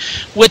of it,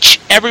 which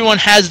everyone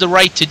has the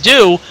right to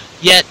do,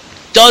 yet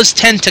does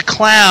tend to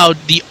cloud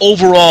the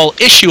overall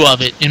issue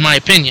of it, in my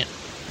opinion.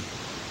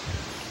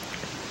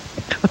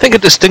 I think a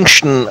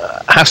distinction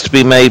has to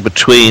be made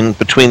between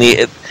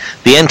the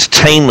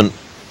entertainment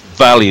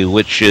value,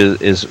 which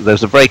is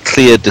there's a very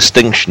clear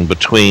distinction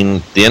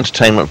between the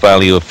entertainment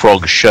value of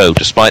Frog's show,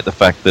 despite the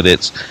fact that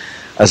it's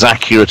as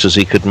accurate as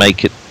he could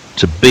make it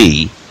to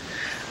be,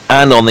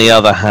 and on the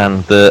other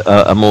hand,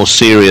 a more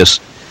serious,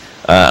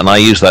 and I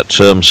use that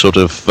term sort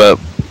of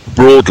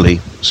broadly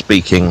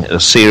speaking, a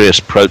serious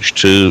approach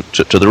to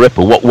the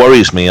Ripper. What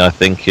worries me, I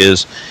think,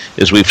 is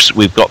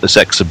we've got this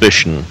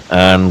exhibition,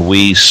 and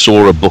we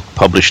saw a book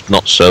published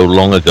not so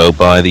long ago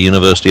by the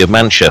University of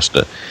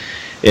Manchester,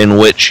 in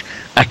which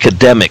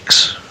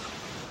academics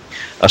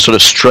are sort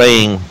of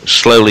straying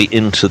slowly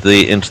into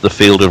the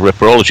field of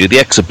Ripperology. The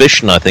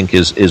exhibition, I think,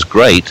 is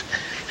great,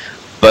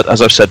 but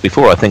as I've said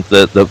before, I think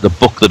the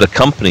book that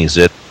accompanies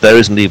it, there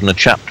isn't even a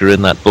chapter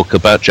in that book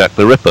about Jack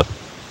the Ripper.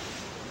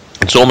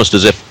 It's almost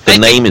as if the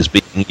name is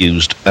being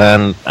used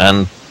and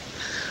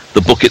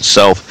the book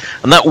itself,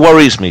 and that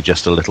worries me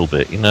just a little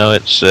bit. You know,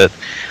 it's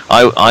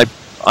I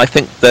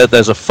think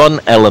there's a fun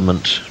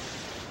element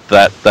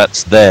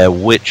that's there,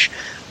 which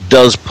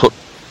does put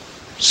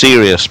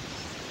serious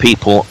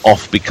people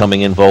off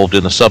becoming involved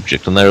in the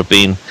subject, and there have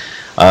been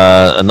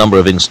a number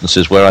of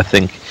instances where I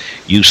think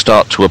you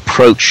start to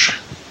approach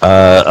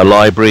a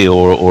library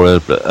or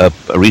a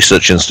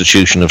research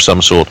institution of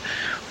some sort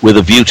with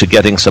a view to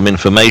getting some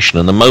information,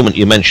 and the moment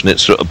you mention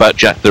it's about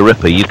Jack the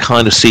Ripper, you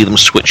kind of see them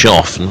switch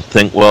off and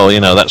think, well, you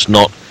know, that's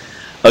not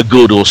a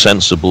good or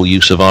sensible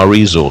use of our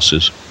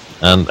resources.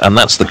 And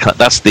that's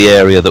the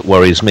area that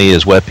worries me,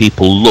 is where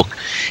people look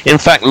at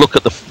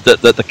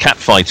the cat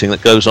fighting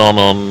that goes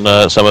on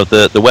some of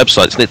the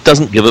websites, and it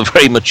doesn't give a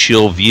very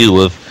mature view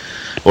of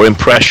or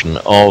impression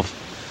of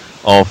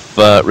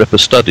Ripper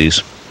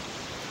studies.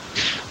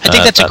 I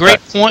think that's a great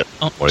point.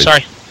 Oh,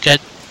 sorry, go ahead.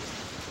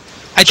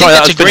 I think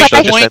that's a great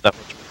point.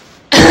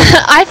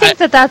 I think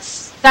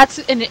that's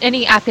in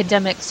any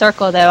academic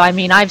circle, though. I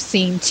mean, I've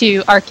seen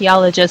two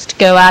archaeologists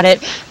go at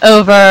it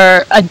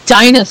over a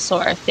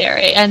dinosaur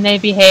theory, and they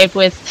behaved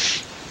with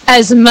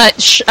as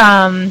much,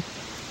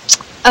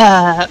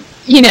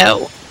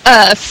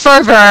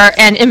 fervor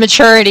and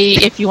immaturity,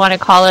 if you want to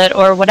call it,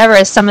 or whatever,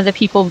 as some of the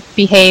people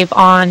behave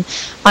on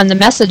the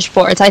message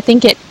boards. I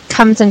think it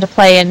comes into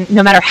play, and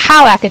no matter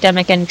how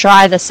academic and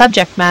dry the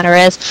subject matter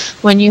is,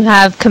 when you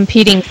have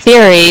competing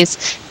theories,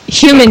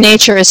 human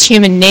nature is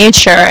human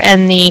nature,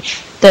 and the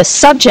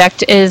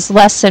subject is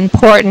less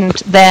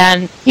important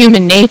than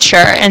human nature,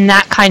 and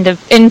that kind of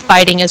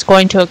infighting is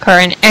going to occur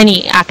in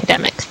any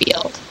academic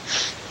field.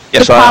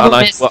 Yes,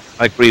 I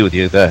agree with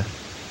you there.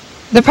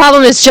 The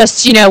problem is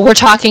just, we're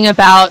talking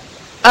about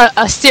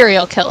a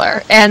serial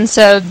killer, and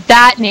so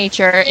that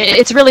nature,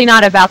 it's really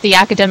not about the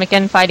academic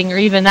infighting or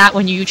even that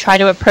when you try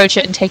to approach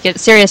it and take it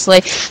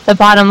seriously. The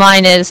bottom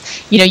line is,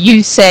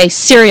 you say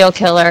serial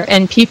killer,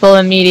 and people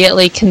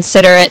immediately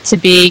consider it to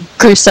be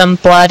gruesome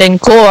blood and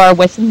gore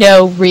with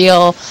no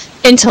real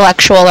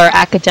intellectual or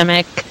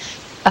academic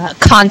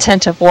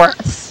content of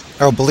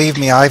worth. Oh, believe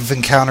me, I've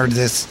encountered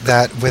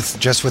that with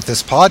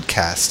this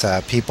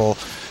podcast. People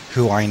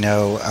who I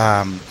know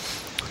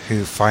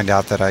who find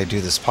out that I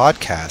do this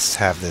podcast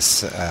have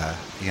this,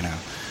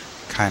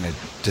 kind of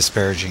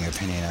disparaging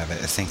opinion of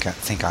it. I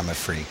think I'm a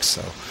freak.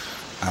 So,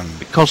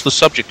 because the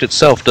subject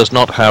itself does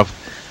not have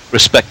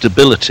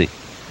respectability,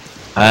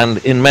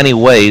 and in many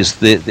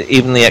ways,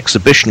 even the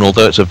exhibition,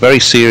 although it's a very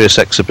serious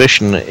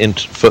exhibition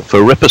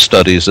for Ripper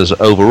studies as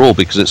overall,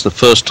 because it's the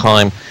first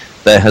time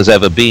there has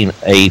ever been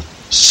a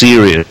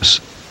serious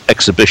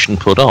exhibition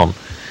put on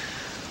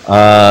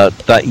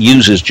that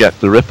uses Jack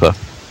the Ripper.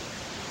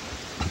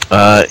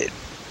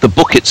 The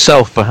book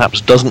itself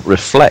perhaps doesn't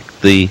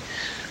reflect the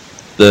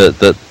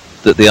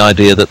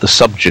idea that the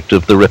subject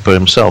of the Ripper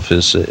himself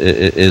is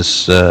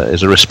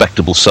a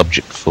respectable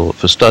subject for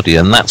study,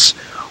 and that's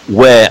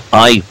where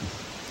I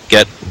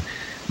get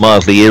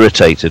mildly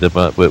irritated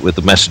with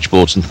the message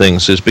boards and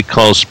things, is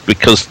because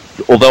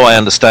although I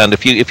understand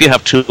if you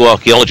have two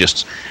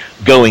archaeologists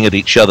going at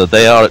each other,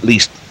 they are at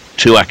least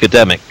two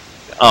academic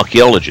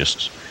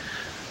archaeologists.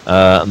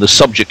 The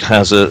subject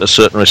has a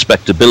certain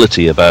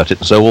respectability about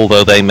it, so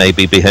although they may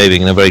be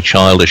behaving in a very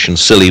childish and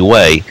silly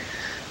way,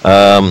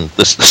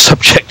 the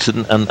subject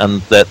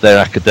and their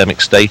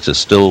academic status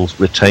still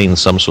retains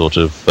some sort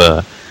of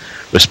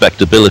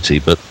respectability,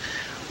 but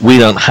we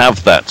don't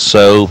have that.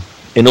 So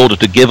in order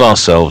to give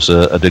ourselves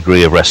a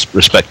degree of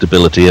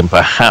respectability and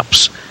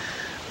perhaps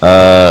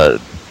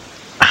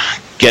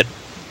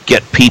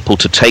get people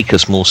to take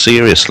us more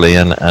seriously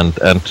and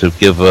to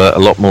give a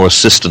lot more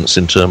assistance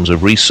in terms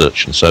of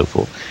research and so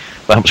forth,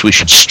 perhaps we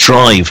should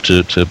strive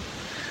to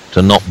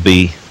not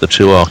be the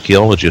two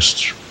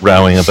archaeologists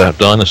rowing about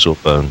dinosaur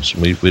bones,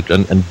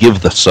 and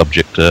give the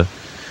subject an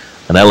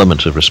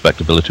element of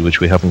respectability which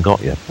we haven't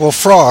got yet. Well,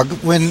 Frog,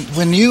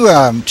 when you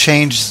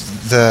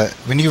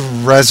when you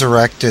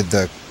resurrected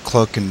the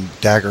Cloak and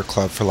Dagger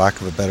Club, for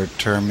lack of a better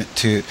term,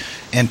 into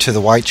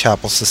the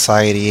Whitechapel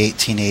Society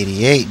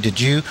 1888,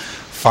 did you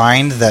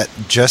find that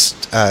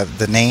just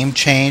the name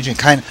change and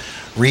kind of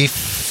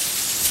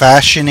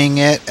refashioning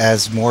it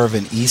as more of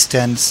an East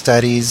End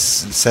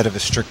studies instead of a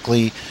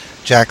strictly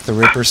Jack the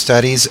Ripper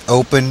studies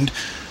opened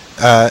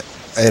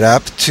it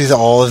up to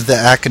all of the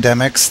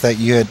academics that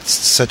you had,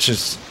 such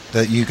as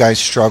that you guys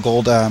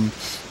struggled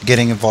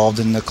getting involved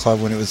in the club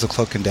when it was the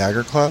Cloak and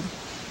Dagger Club?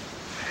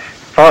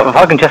 If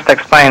I can just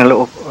explain a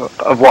little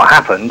of what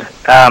happened.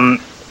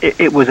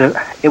 it was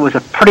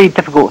a pretty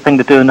difficult thing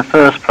to do in the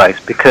first place,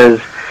 because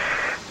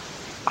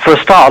for a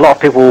start, a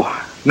lot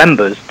of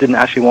members didn't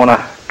actually want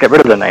to get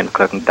rid of the name, the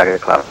Cloak and Dagger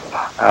Club.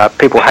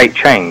 People hate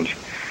change.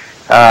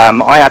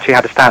 I actually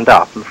had to stand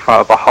up in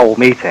front of a whole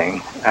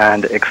meeting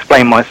and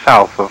explain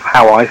myself of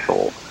how I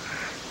thought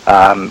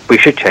we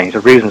should change, the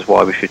reasons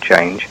why we should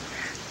change.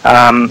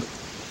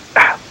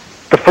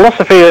 The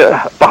philosophy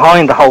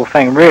behind the whole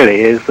thing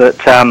really is that,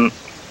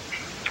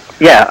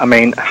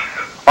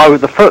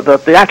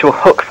 the actual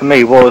hook for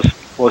me was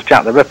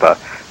Jack the Ripper.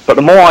 But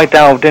the more I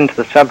delved into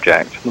the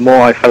subject, the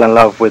more I fell in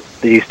love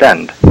with the East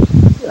End.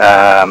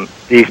 The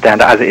East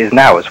End as it is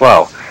now as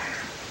well.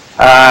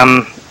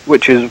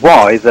 Which is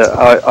why that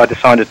I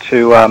decided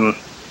to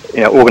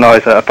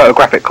organise a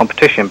photographic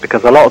competition,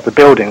 because a lot of the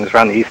buildings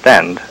around the East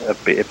End are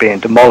being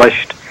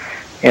demolished.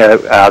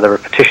 There are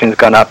petitions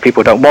going up.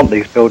 People don't want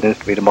these buildings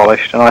to be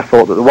demolished, and I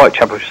thought that the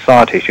Whitechapel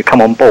Society should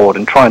come on board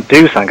and try and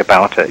do something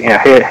about it.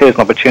 Here's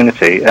an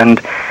opportunity. And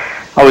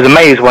I was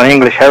amazed when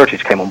English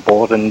Heritage came on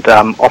board and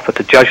offered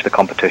to judge the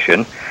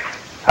competition.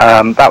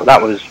 That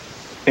was,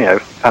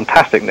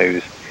 fantastic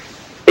news.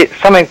 It's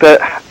something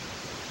that,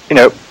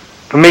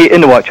 for me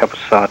in the Whitechapel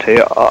Society,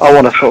 I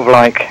want to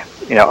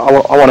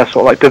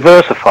sort of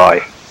diversify.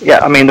 Yeah,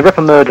 I mean, the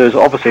Ripper murders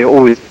obviously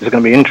always are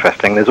going to be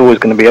interesting. There's always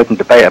going to be open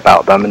debate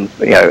about them, and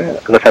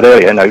as I said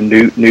earlier,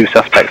 new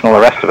suspects and all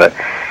the rest of it.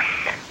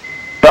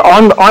 But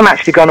I'm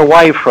actually going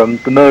away from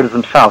the murders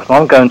themselves, and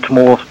I'm going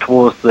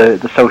towards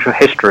the social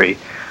history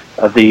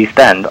of the East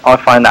End. I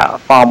find that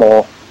far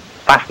more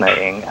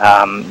fascinating.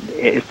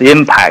 It's the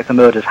impact the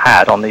murders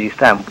had on the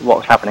East End, what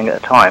was happening at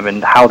the time,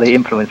 and how they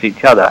influenced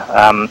each other.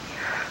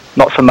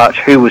 Not so much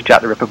who was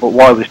Jack the Ripper, but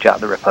why was Jack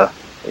the Ripper,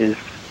 is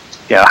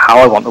how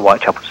I want the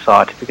Whitechapel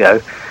Society to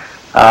go.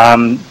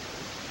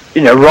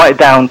 Right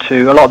down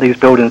to a lot of these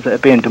buildings that are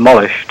being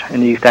demolished in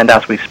the East End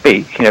as we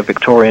speak,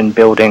 Victorian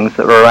buildings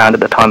that were around at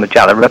the time of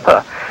Jack the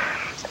Ripper.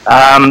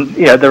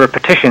 There are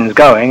petitions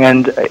going,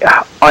 and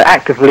I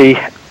actively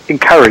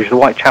encourage the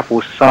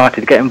Whitechapel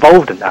Society to get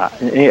involved in that,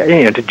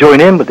 to join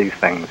in with these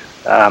things.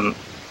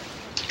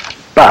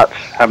 But,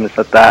 having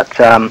said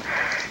that,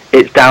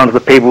 it's down to the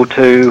people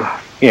to,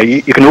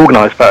 you can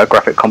organise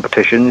photographic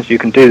competitions, you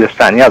can do this,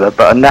 that and the other,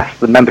 but unless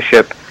the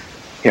membership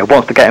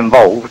wants to get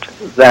involved,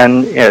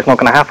 then it's not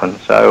going to happen.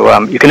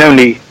 So you can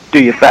only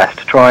do your best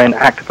to try and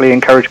actively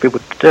encourage people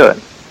to do it.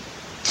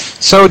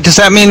 So does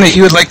that mean that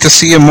you would like to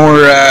see a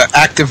more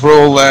active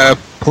role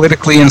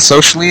politically and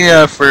socially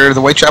for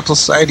the Whitechapel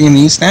Society in the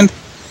East End?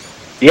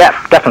 Yeah,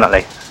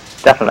 definitely,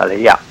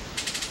 yeah.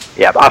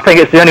 I think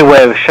it's the only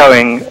way of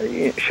showing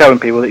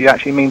people that you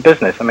actually mean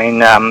business. I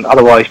mean,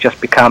 otherwise just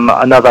become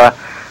another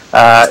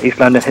East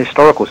London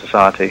Historical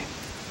Society.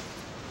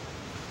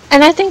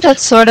 And I think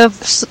that's sort of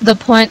the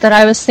point that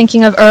I was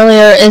thinking of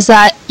earlier, is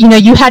that,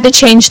 you had to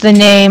change the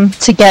name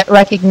to get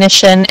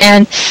recognition.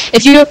 And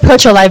if you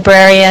approach a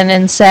librarian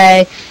and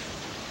say,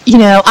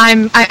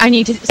 I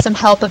need some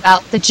help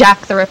about the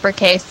Jack the Ripper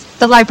case,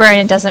 the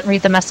librarian doesn't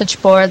read the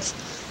message boards.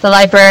 The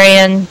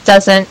librarian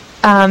doesn't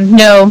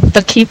know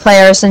the key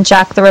players in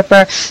Jack the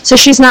Ripper. So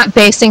she's not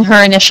basing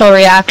her initial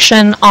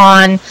reaction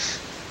on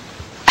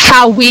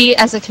how we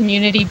as a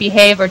community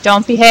behave or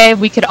don't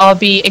behave. We could all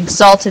be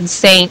exalted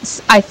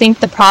saints. I think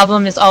the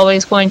problem is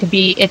always going to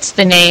be it's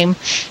the name.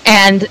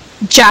 And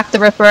Jack the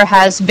Ripper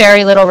has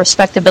very little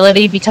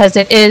respectability because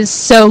it is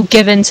so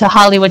given to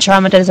Hollywood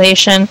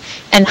dramatization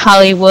and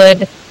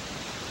Hollywood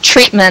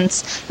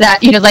treatments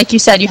that, like you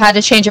said, you had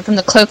to change it from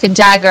the Cloak and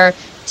Dagger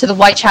to the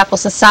Whitechapel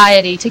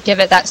Society to give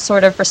it that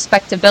sort of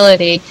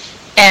respectability.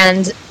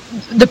 And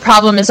the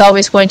problem is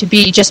always going to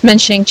be just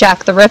mentioning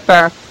Jack the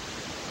Ripper,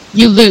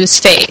 you lose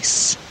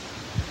face.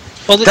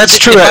 Well, that's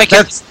true.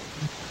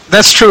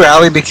 That's true,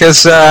 Ali,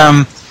 because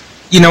when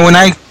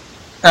I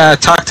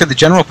talk to the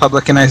general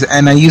public and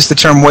I use the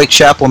term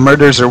Whitechapel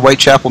murders or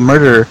Whitechapel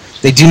murderer,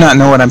 they do not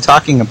know what I'm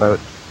talking about.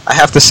 I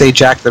have to say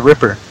Jack the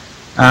Ripper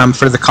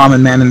for the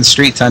common man in the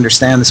street to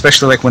understand,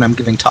 especially like when I'm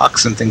giving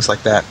talks and things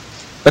like that.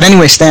 But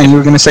anyway, Stan, you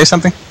were going to say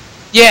something?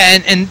 Yeah,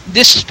 and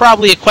this is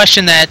probably a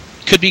question that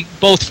could be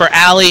both for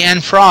Ali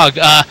and Frog.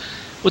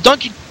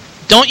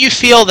 Don't you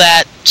feel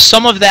that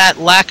some of that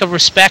lack of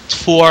respect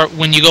for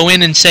when you go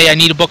in and say, I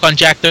need a book on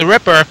Jack the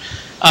Ripper,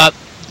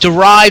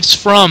 derives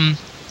from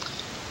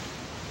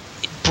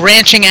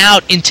branching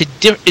out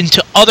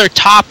into other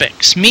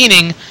topics?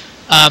 Meaning,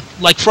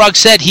 like Frog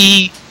said,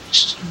 he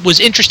was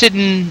interested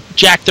in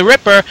Jack the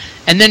Ripper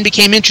and then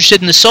became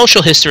interested in the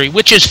social history,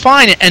 which is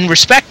fine and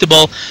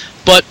respectable,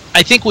 but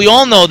I think we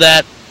all know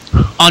that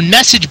on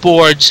message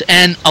boards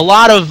and on a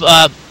lot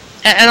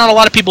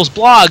of people's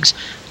blogs,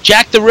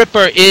 Jack the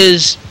Ripper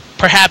is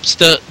perhaps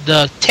the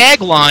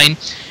tagline,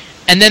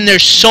 and then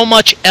there's so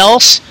much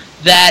else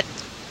that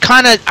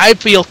kind of, I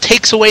feel,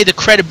 takes away the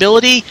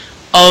credibility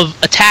of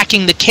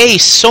attacking the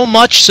case, so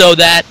much so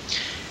that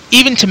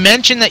even to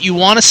mention that you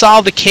want to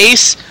solve the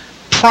case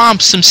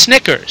prompts some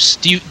snickers.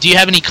 Do you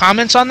have any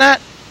comments on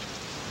that?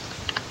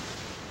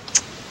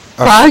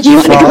 Frog, you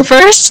want to go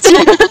first?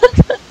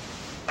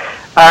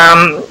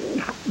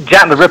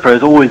 Jack the Ripper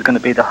is always going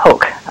to be the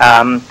hook.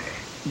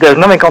 There's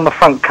nothing on the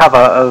front cover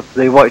of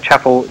the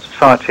Whitechapel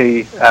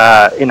Society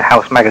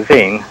in-house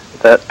magazine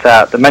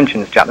that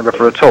mentions Jack the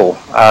Ripper at all.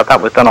 That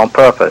was done on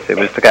purpose. It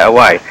was to get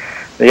away.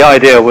 The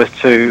idea was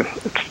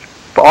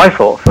I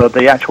thought, for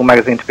the actual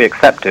magazine to be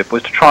accepted,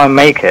 was to try and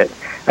make it,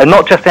 and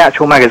not just the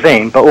actual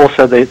magazine, but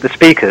also the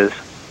speakers,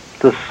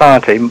 the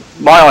society.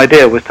 My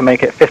idea was to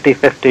make it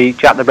 50-50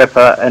 Jack the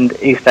Ripper and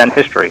East End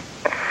history.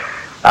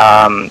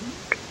 To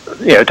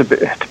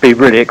be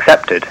really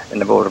accepted in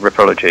the world of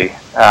ripperology.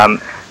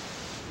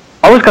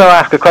 I was going to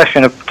ask a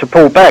question to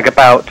Paul Begg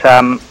about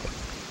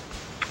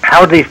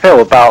how did he feel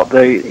about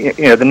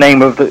the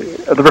name of the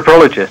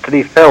ripperologist? Did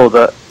he feel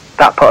that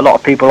put a lot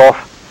of people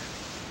off?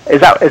 Is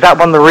that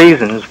one of the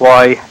reasons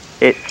why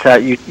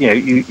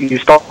you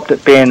stopped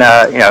it being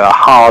a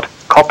hard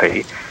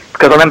copy?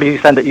 Because I remember you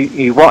said that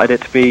you wanted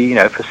it to be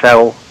for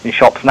sale in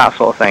shops and that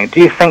sort of thing.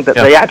 Do you think that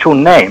the actual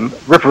name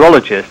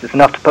ripperologist is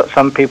enough to put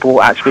some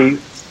people actually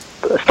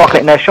stock it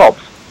in their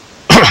shops?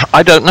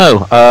 I don't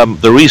know.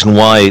 The reason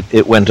why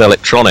it went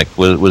electronic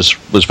was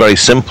very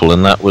simple,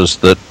 and that was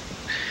that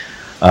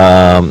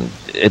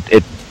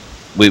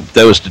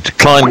there was a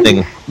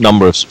declining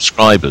number of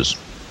subscribers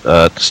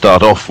to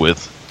start off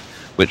with,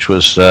 which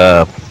was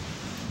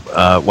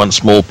one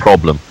small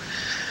problem.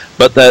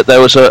 But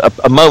there was a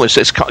moment.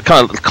 It's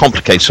kind of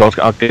complicated, so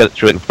I'll get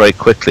through it very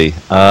quickly.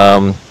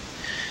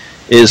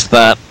 Is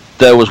that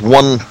there was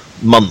one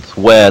month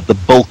where the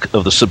bulk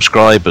of the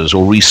subscribers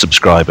or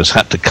resubscribers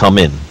had to come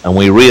in, and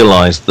we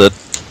realized that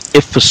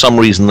if for some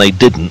reason they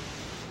didn't,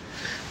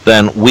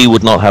 then we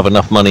would not have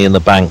enough money in the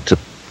bank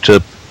to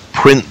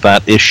print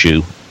that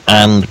issue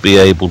and be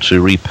able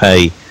to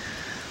repay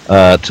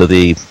to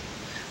the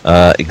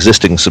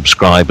existing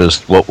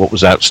subscribers what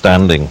was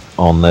outstanding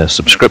on their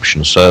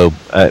subscription. So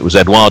it was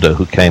Eduardo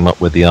who came up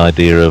with the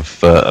idea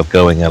of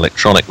going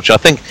electronic, which I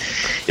think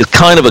is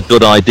kind of a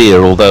good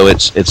idea, although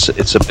it's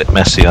a bit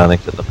messy, I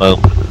think, at the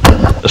moment.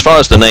 As far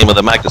as the name of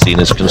the magazine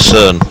is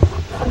concerned,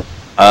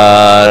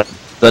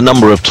 the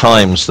number of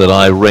times that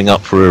I ring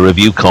up for a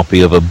review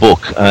copy of a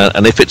book,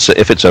 and if it's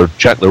a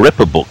Jack the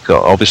Ripper book,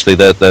 obviously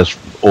there's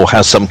or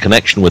has some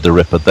connection with the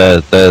Ripper,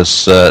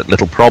 there's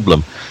little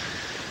problem.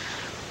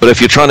 But if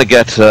you're trying to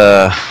get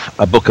a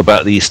book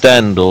about the East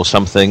End or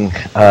something,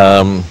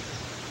 and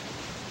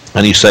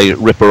you say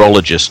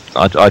ripperologist,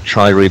 I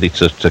try really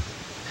to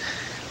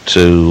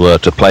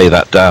play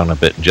that down a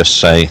bit and just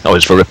say, oh,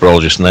 it's for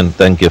ripperologist, and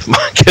then give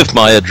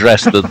my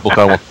address to the book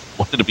I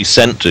wanted to be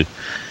sent to,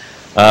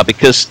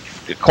 because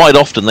quite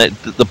often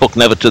the book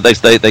never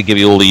they give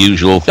you all the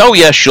usual, oh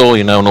yeah, sure,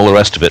 and all the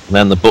rest of it, and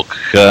then the book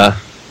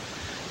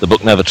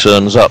never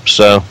turns up.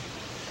 So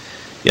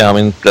yeah, I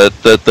mean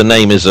the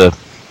name is a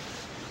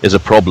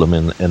problem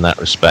in that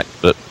respect,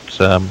 but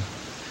I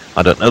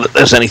don't know that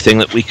there's anything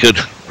that we could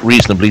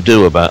reasonably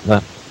do about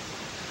that.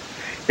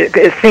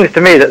 It seems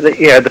to me that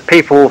the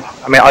people.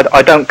 I mean,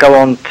 I don't go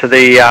on to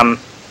the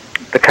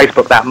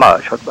casebook that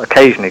much. I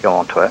occasionally go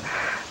on to it,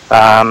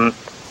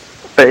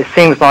 but it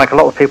seems like a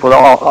lot of people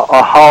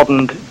are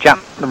hardened Jack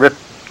the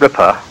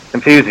Ripper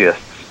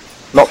enthusiasts,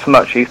 not so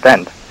much East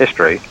End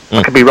history.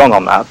 I could be wrong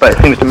on that, but it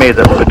seems to me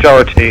that the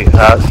majority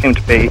seem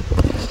to be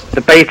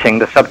debating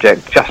the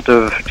subject just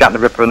of Jack the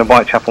Ripper and the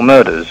Whitechapel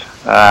murders.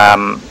 I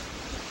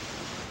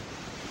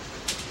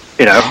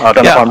don't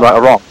know if I'm right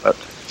or wrong, but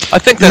I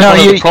think that's one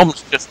of the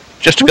problems.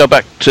 Just to go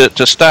back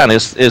to Stan,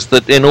 is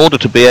that in order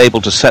to be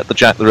able to set the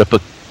Jack the Ripper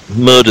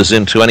murders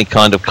into any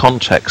kind of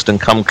context and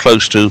come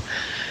close to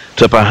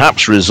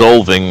perhaps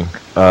resolving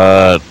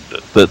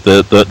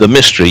the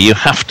mystery, you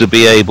have to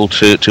be able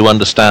to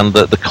understand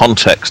the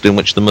context in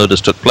which the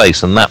murders took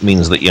place, and that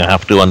means that you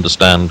have to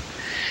understand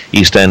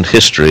East End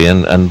history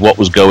and what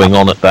was going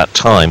on at that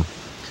time.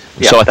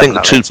 Yeah, so I think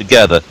the two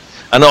together,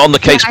 and on the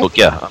casebook,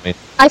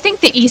 I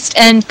think the East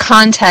End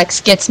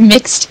context gets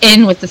mixed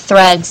in with the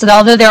threads, and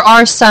although there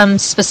are some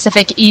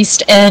specific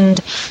East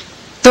End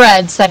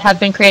threads that have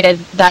been created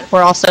that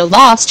were also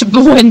lost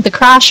when the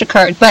crash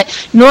occurred, but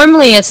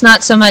normally it's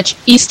not so much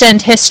East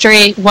End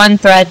history, one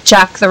thread,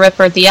 Jack the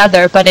Ripper the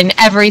other, but in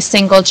every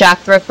single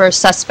Jack the Ripper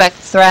suspect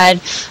thread,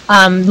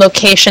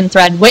 location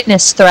thread,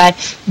 witness thread,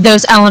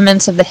 those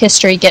elements of the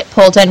history get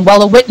pulled in.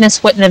 Well, a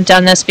witness wouldn't have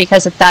done this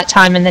because at that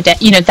time in the day,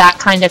 that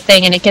kind of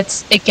thing, and it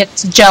gets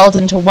gelled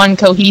into one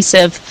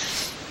cohesive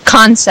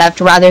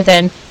concept rather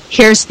than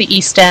here's the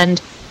East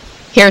End,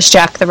 here's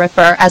Jack the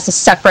Ripper as a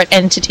separate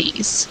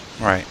entities.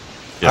 Right.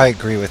 Yeah. I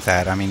agree with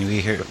that. I mean,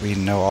 we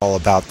know all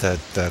about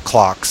the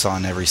clocks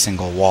on every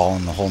single wall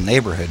in the whole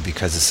neighborhood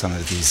because of some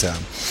of these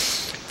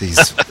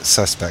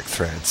suspect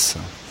threads. So.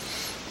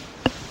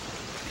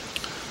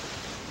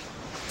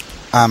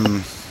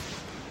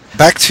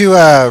 Back to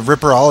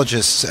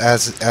Ripperologists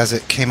as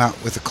it came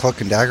out with the Cloak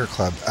and Dagger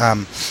Club.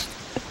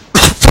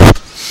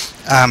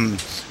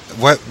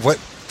 What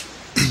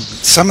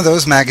some of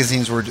those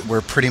magazines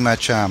were pretty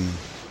much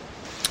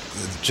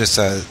just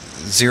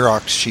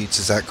Xerox sheets.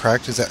 Is that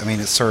correct?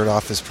 It started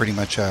off as pretty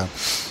much a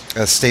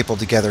stapled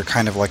together,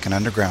 kind of like an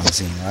underground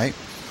zine, right?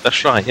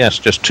 That's right, yes.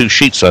 Just 2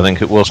 sheets, I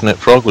think it wasn't it,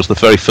 Frog? Was the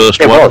very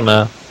first it one.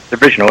 Was. The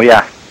original,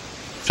 yeah.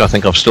 Which I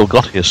think I've still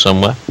got here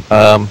somewhere.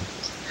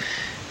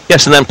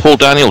 Yes, and then Paul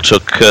Daniel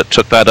took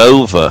that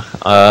over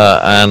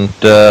and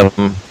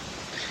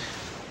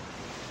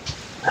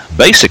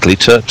basically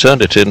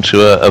turned it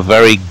into a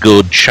very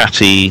good,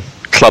 chatty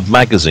club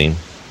magazine.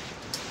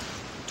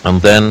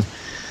 And then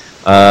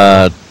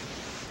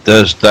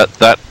there's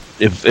that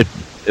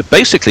it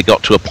basically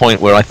got to a point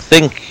where I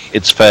think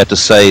it's fair to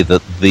say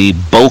that the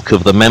bulk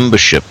of the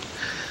membership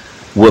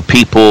were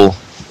people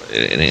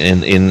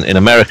in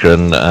America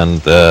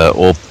and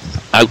or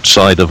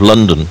outside of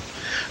London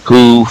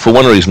who, for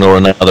one reason or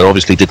another,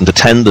 obviously didn't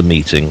attend the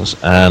meetings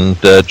and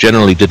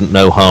generally didn't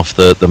know half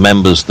the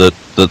members that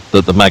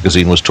the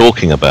magazine was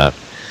talking about.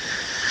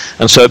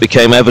 And so it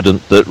became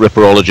evident that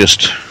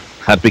Ripperologist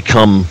had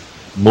become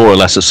more or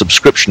less a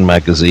subscription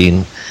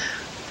magazine,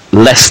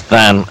 less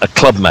than a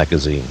club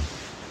magazine.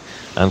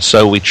 And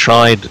so we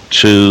tried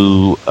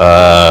to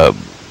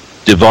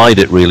divide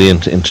it really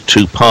into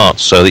 2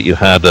 parts, so that you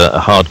had a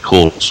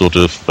hardcore sort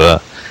of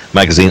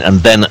magazine and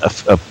then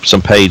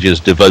some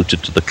pages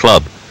devoted to the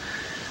club.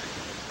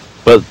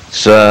 But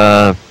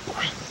the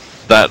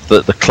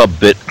club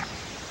bit,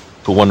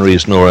 for one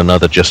reason or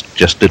another,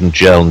 just didn't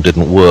gel and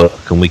didn't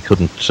work, and we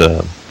couldn't.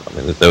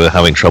 They were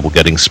having trouble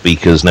getting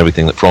speakers and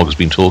everything that Frog has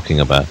been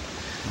talking about,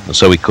 and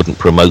so we couldn't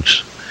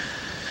promote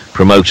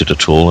it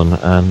at all,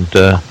 and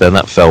then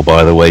that fell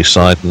by the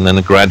wayside, and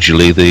then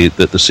gradually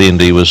the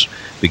C&D was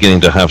beginning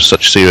to have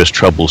such serious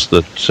troubles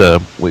that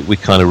we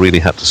kind of really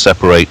had to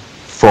separate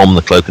from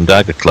the Cloak and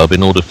Dagger Club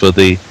in order for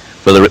the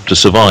RIP to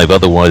survive.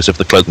 Otherwise, if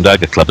the Cloak and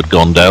Dagger Club had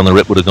gone down, the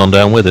RIP would have gone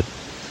down with it.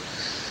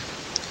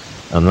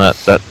 And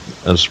that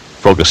as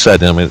Frog has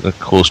said, it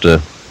caused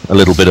a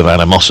little bit of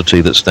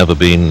animosity that's never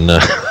been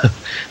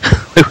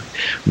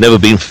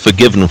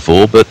forgiven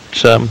for, but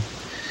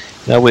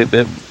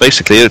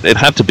basically it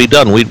had to be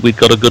done. We'd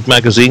got a good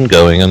magazine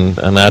going, and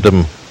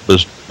Adam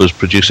was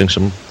producing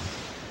some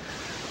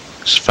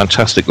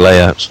fantastic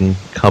layouts and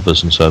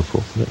covers and so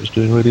forth, and it was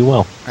doing really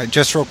well.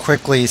 Just real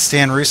quickly,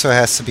 Stan Russo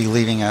has to be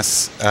leaving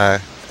us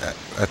at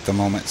the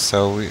moment,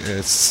 so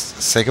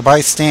say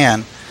goodbye,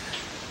 Stan.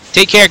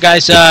 Take care,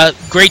 guys.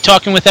 Great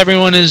talking with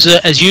everyone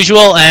as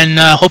usual, and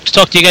hope to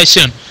talk to you guys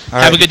soon.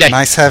 Have a good day.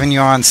 Nice having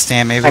you on,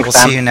 Stan. Maybe we'll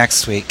see you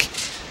next week.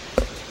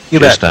 You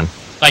bet, Stan.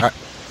 Bye.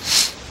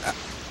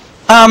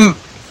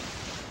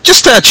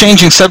 Just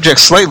changing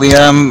subjects slightly,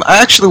 I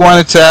actually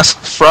wanted to ask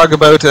Frog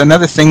about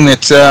another thing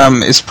that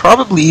is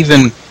probably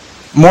even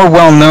more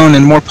well-known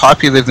and more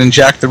popular than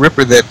Jack the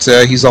Ripper that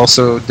he's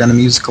also done a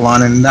musical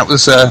on, and that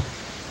was the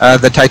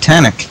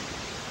Titanic.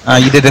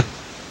 You did a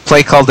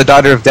play called The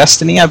Daughter of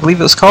Destiny, I believe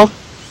it was called?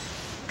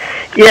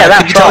 Yeah, that's right.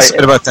 Could you tell us a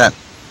bit about that?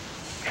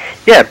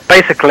 Yeah,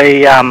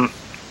 basically, I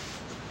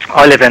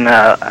live in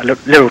a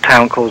little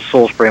town called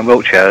Salisbury in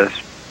Wiltshire. It's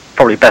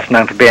probably best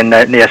known for being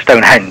near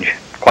Stonehenge,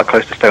 quite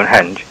close to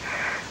Stonehenge.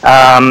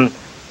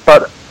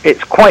 But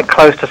it's quite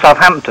close to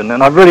Southampton,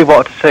 and I really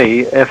wanted to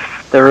see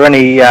if there were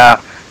any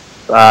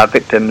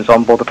victims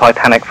on board the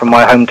Titanic from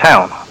my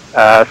hometown.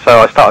 So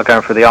I started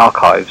going through the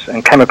archives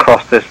and came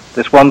across this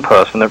one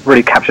person that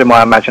really captured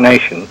my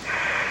imagination,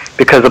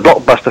 because a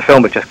blockbuster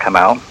film had just come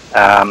out,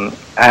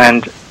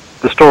 and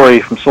the story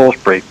from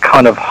Salisbury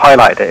kind of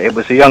highlighted it. It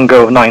was a young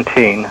girl of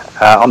 19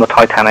 on the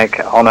Titanic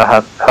on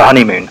her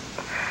honeymoon.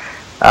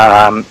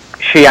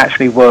 She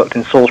actually worked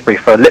in Salisbury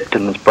for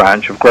Lipton's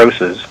branch of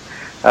grocers,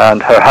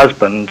 and her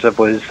husband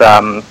was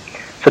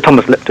Sir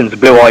Thomas Lipton's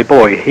blue-eyed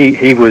boy.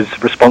 He was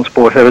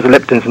responsible. If there was a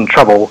Lipton's in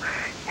trouble,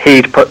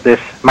 he'd put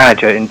this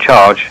manager in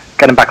charge,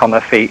 get them back on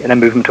their feet, and then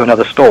move them to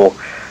another store.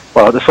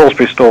 Well, the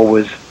Salisbury store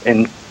was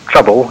in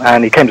trouble,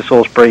 and he came to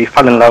Salisbury,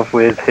 fell in love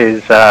with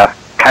his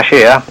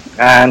cashier,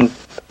 and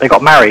they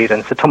got married,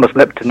 and Sir Thomas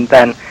Lipton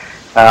then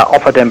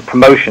offered him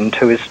promotion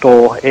to his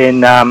store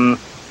in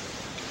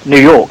New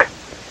York,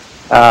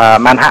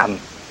 Manhattan,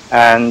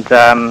 and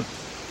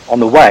on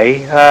the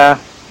way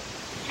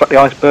struck the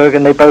iceberg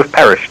and they both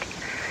perished.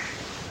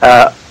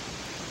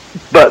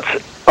 But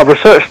I've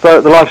researched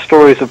the life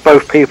stories of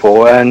both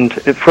people, and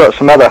it threw up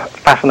some other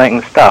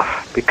fascinating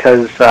stuff,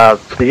 because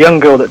the young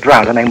girl that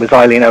drowned, her name was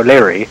Eileen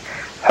O'Leary,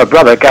 her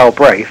brother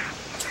Galbraith,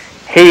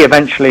 he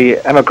eventually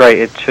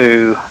emigrated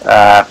to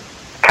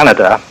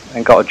Canada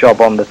and got a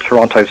job on the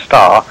Toronto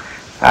Star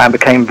and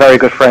became very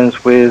good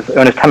friends with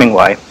Ernest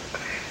Hemingway.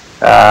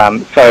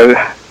 So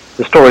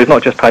the story is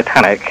not just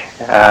Titanic,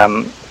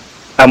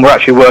 and we're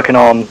actually working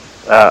on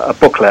a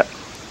booklet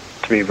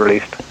to be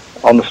released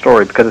on the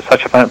story, because it's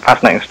such a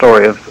fascinating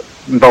story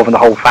involving the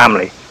whole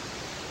family.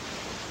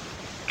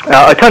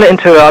 I turned it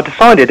into, I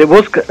decided it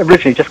was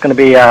originally just going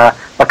to be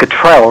like a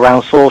trail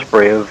around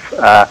Salisbury of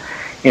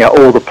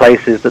all the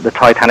places that the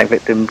Titanic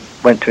victim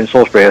went to in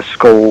Salisbury, a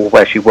school,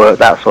 where she worked,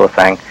 that sort of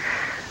thing.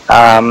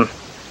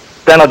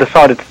 Then I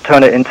decided to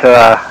turn it into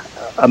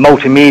a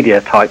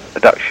multimedia type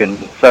production.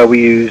 So we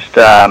used,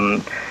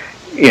 it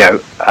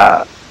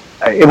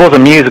was a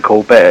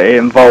musical, but it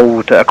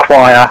involved a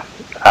choir,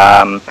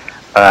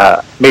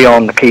 me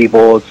on the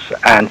keyboards,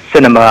 and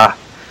cinema,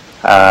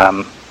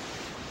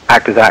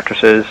 actors,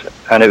 actresses,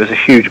 and it was a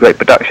huge, great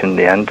production in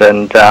the end.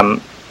 And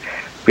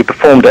we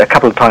performed it a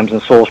couple of times in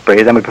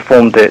Salisbury. Then we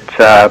performed it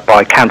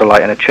by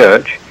candlelight in a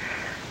church.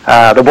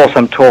 There was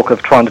some talk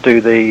of trying to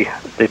do the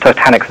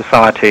Titanic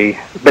Society,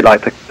 a bit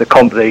like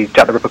the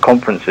Jack the Ripper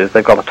conferences.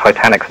 They've got a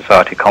Titanic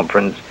Society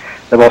conference.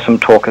 There was some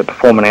talk of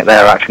performing it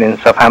there actually in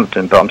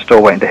Southampton, but I'm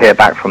still waiting to hear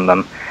back from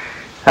them.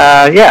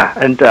 I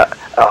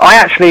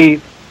actually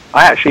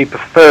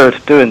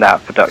preferred doing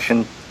that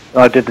production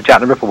than I did the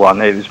Jack the Ripper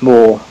one. It was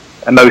more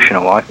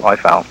emotional, I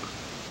felt.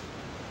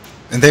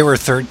 And they were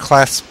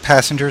third-class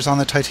passengers on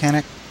the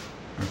Titanic?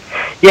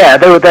 Yeah,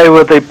 they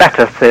were the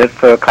better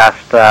third class,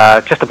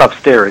 just above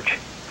steerage.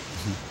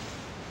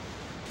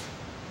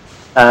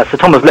 Sir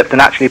Thomas Lipton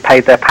actually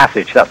paid their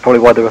passage. That's probably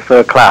why they were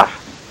third class.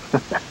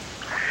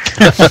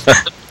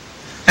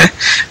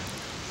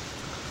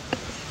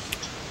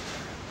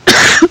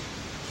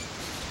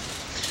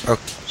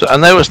 So,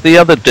 and there was the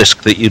other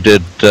disc that you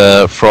did,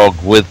 Frog,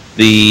 with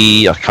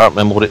the, I can't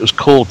remember what it was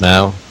called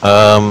now.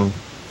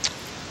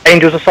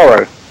 Angels of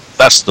Sorrow.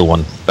 That's the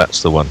one.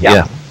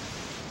 Yeah.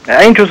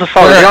 Angels of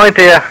Sorrow. The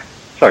idea.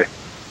 Sorry.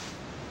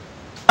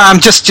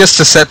 Just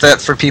to set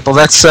that for people,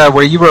 that's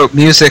where you wrote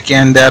music,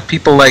 and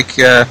people like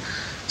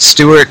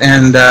Stewart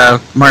and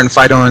Martin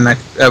Fido, and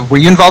were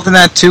you involved in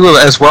that too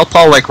as well,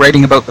 Paul? Like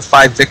writing about the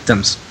 5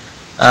 victims.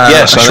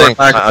 Yes, I think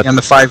on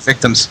the 5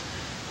 victims.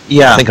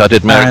 Yeah, I think I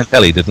did Mary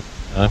Kelly, didn't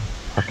I?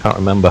 I can't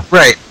remember.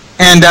 Right,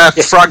 and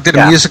Frog did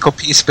a musical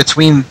piece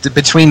between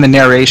the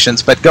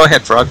narrations. But go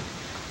ahead, Frog.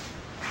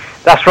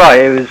 That's right.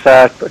 It was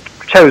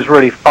chose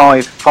really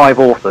five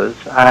authors,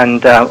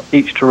 and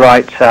each to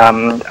write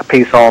a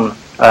piece on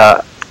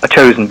a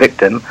chosen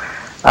victim,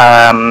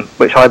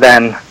 which I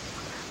then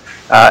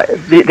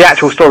the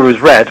actual story was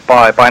read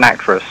by an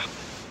actress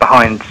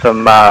behind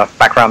some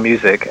background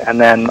music, and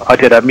then I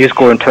did a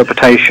musical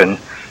interpretation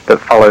that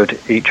followed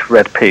each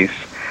read piece.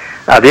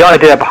 The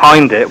idea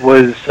behind it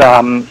was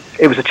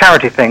a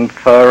charity thing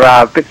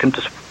for victim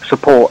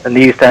support in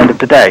the East End of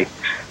today.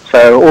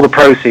 So all the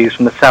proceeds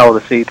from the sale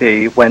of the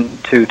CD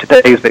went to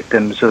today's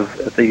victims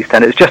of the East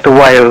End. It's just a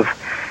way of,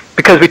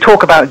 because we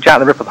talk about Jack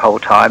the Ripper the whole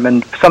time,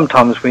 and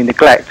sometimes we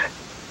neglect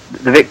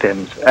the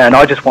victims, and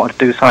I just wanted to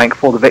do something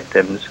for the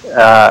victims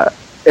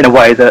in a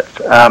way that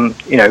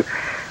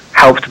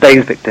helps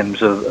today's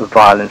victims of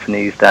violence in the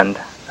East End.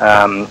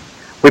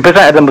 We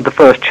presented them with the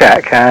first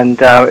cheque,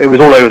 and it was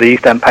all over the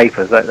East End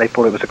papers. They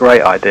thought it was a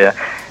great idea.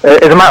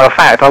 As a matter of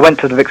fact, I went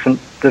to the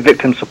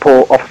victim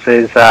support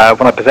offices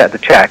when I presented the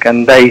cheque,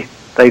 and they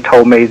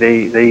told me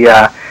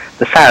the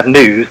sad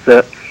news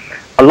that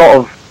a lot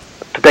of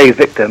today's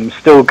victims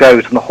still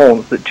go to the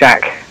haunts that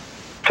Jack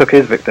took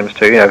his victims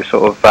to.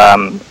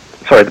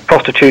 The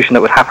prostitution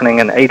that was happening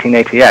in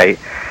 1888.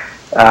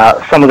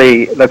 Some of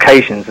the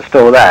locations are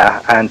still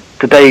there, and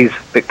today's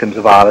victims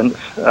of violence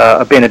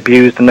are being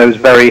abused in those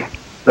very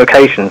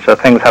locations. So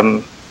things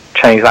haven't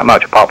changed that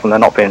much, apart from they're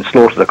not being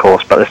slaughtered, of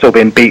course, but they're still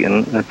being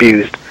beaten and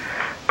abused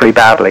pretty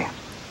badly.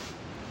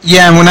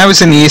 Yeah, and when I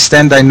was in the East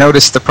End, I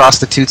noticed the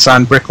prostitutes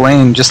on Brick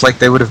Lane, just like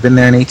they would have been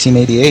there in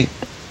 1888.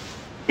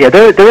 Yeah,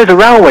 there is a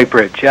railway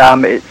bridge. I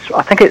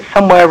think it's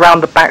somewhere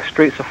around the back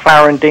streets of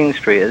Flower and Dean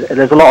Street.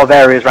 There's a lot of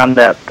areas around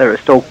there that are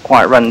still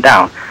quite run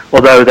down.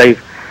 Although they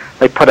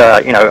put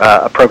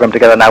a program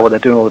together now where they're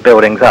doing all the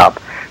buildings up.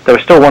 There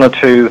are still 1 or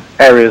 2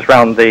 areas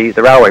around the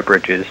railway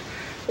bridges,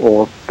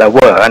 or there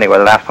were anyway.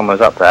 The last time I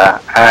was up there,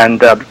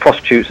 and the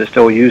prostitutes are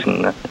still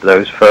using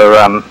those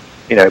for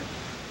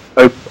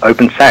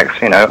open sex,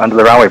 under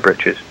the railway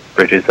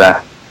bridges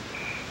there.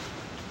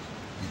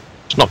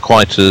 It's not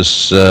quite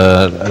as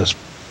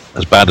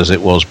bad as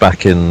it was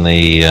back in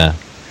the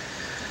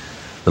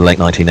late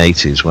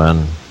 1980s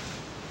when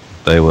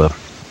they were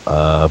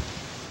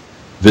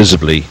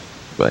visibly,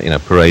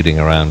 parading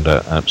around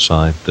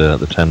outside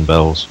the 10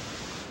 Bells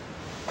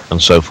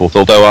and so forth.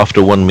 Although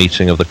after one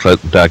meeting of the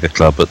Cloak and Dagger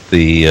Club at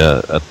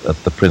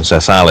the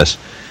Princess Alice,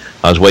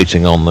 I was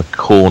waiting on the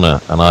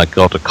corner and I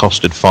got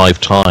accosted 5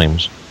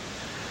 times.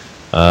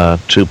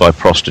 2 by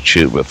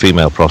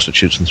female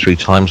prostitutes, and 3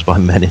 times by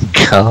men in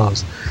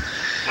cars.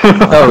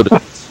 I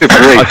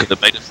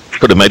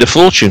could have made a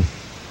fortune.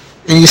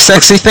 You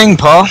sexy thing,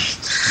 Paul.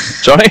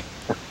 Sorry?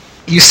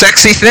 You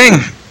sexy thing.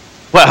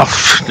 Well,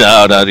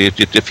 no.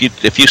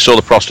 If you saw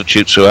the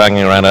prostitutes who are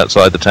hanging around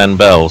outside the 10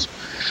 Bells,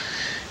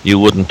 you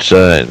wouldn't.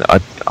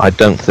 I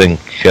don't think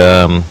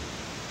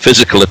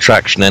physical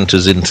attraction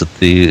enters into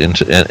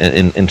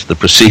the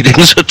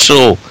proceedings at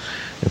all.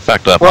 In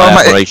fact, my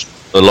admiration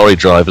for the lorry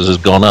drivers has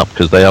gone up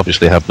because they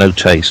obviously have no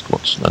taste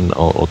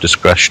or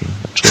discretion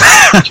at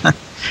all.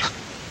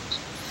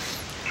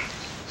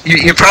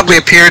 You probably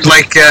appeared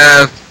like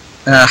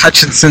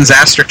Hutchinson's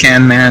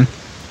Astrakhan man.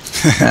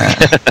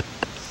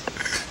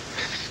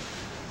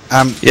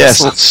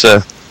 Yes,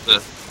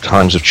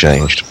 times have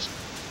changed.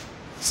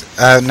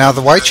 Now,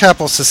 the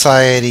Whitechapel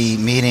Society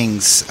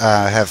meetings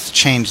have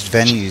changed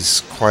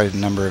venues quite a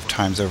number of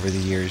times over the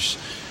years.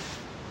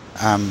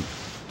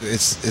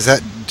 Is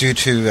that due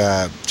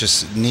to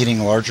just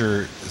needing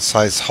larger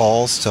size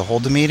halls to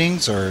hold the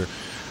meetings, or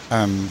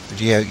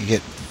Do you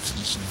get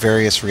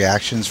various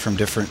reactions from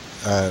different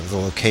the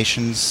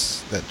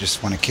locations that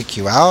just want to kick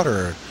you out,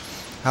 or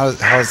how is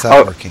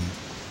that working?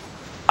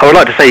 I would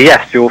like to say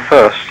yes, you're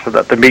first, so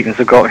that the meetings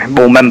have got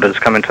more members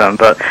coming to them.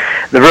 But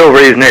the real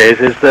reason is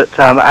that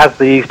as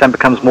the East End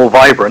becomes more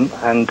vibrant,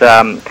 and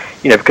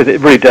because it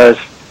really does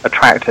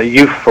attract a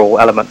youthful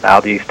element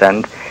now, the East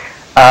End,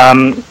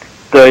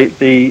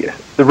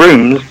 the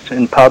rooms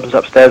in pubs,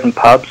 upstairs in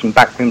pubs and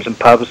back rooms in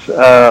pubs,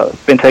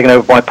 have been taken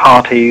over by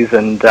parties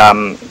and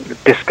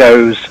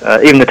discos.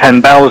 Even the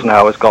 10 Bells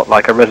now has got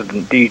like a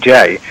resident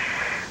DJ.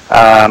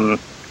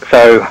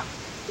 So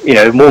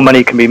more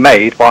money can be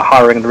made by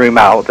hiring the room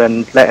out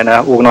than letting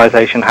an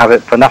organisation have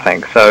it for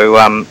nothing. So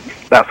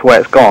that's the way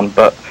it's gone.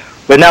 But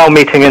we're now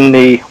meeting in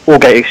the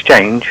Aldgate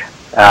Exchange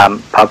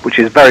pub, which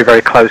is very,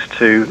 very close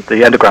to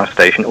the Underground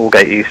Station,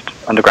 Aldgate East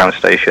Underground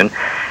Station.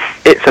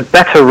 It's a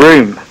better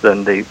room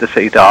than the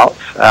City Darts.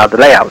 The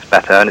layout's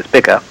better and it's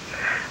bigger.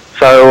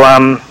 So,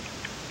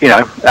 it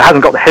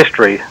hasn't got the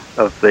history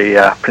of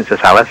the Princess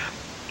Alice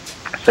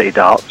City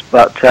Darts,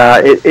 but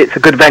it's a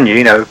good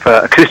venue.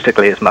 For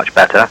acoustically, it's much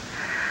better.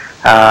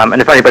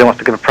 And if anybody wants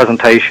to give a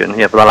presentation,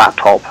 with a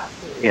laptop,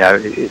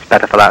 it's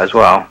better for that as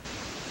well.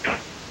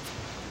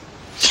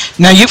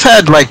 Now, you've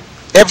had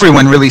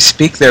everyone really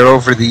speak there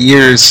over the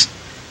years.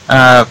 Who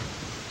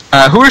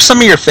are some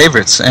of your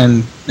favorites,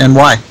 and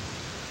why?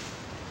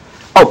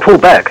 Oh, Paul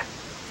Beck.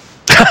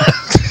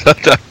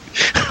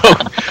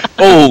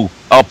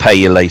 I'll pay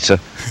you later.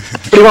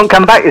 He won't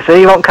come back, you see.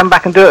 He won't come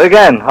back and do it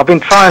again. I've been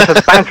trying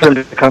to banter him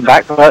to come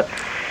back, but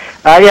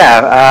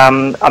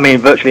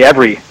virtually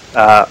every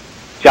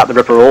Jack the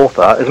Ripper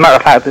author. As a matter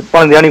of fact,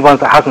 one of the only ones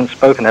that hasn't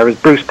spoken there is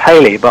Bruce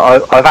Paley,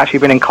 but I've actually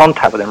been in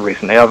contact with him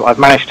recently. I've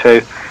managed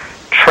to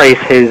trace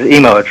his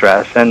email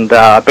address, and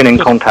I've been in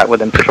contact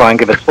with him to try and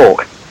give a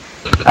talk.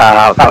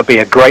 That would be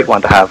a great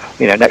one to have,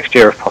 next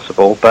year if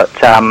possible. But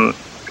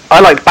I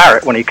liked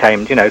Barrett when he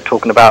came,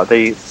 talking about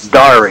the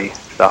diary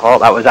stuff. Oh,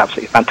 that was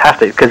absolutely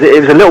fantastic, because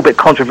it was a little bit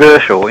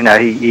controversial.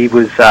 He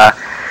was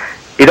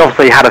he'd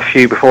obviously had a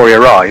few before he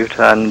arrived,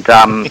 and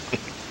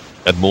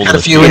had more than a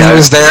few when he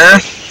was there.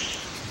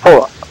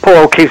 Poor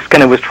old Keith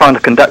Skinner was trying to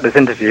conduct this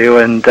interview,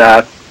 and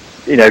trying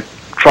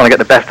to get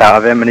the best out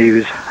of him, and he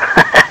was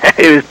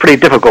it was pretty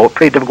difficult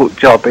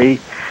job. He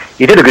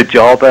did a good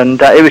job,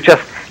 and it was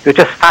just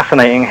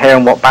fascinating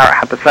hearing what Barrett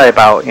had to say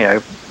about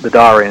the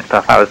diary and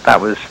stuff.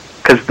 That was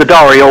because the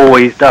diary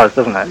always does,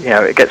 doesn't it?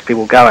 It gets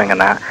people going and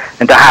that,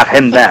 and to have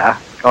him there,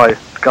 the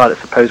guy that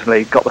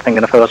supposedly got the thing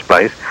in the first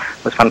place,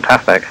 was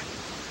fantastic.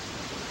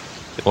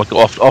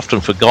 What's often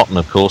forgotten,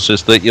 of course,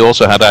 is that you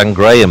also had Anne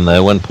Graham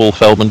there when Paul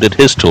Feldman did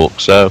his talk.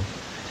 So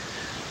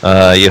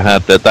you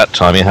had at that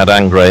time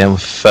Anne Graham,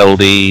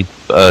 Feldy,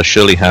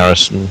 Shirley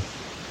Harrison.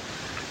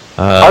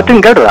 I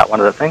didn't go to that one,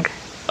 I don't think.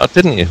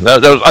 Didn't you?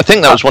 I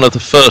think that was one of the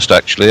first,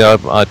 actually. In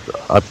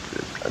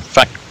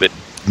fact, it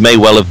may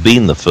well have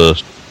been the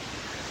first.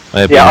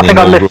 I think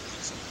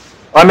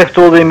I missed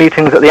all the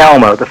meetings at the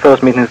Almo, the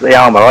first meetings at the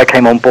Almo. I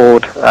came on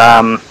board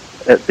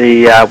at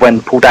the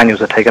when Paul Daniels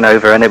had taken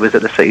over, and it was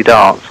at the City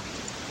Darts.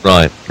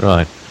 Right.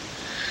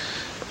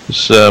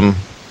 It's, but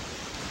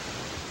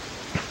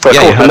of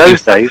course, in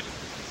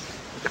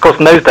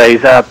those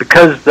days,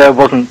 because there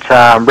wasn't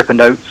Ripper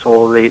Notes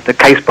or the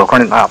casebook or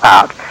anything like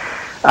that,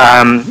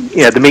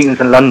 the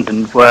meetings in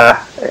London were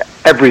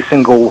every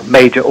single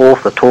major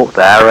author talked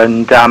there,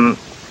 and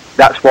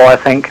that's why I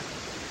think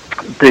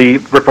the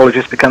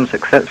Ripperologists become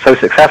so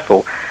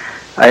successful.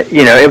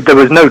 There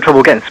was no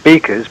trouble getting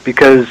speakers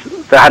because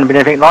there hadn't been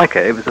anything like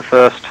it. It was the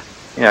first,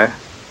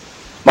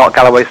 Mark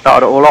Galloway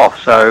started it all off,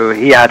 so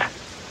he had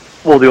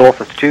all the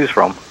authors to choose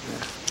from.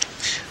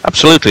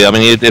 Absolutely. I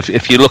mean,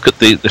 if you look at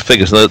the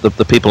figures,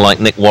 the people like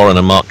Nick Warren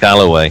and Mark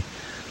Galloway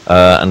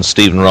and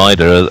Stephen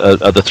Ryder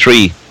are the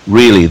three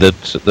really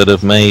that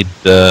have made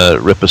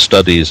Ripper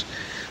studies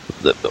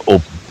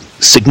or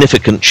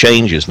significant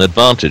changes and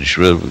advances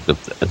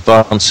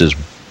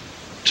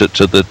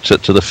to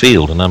the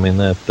field. And I mean,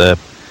 they're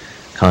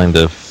kind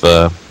of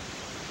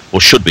or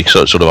should be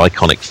sort of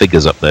iconic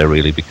figures up there,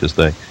 really, because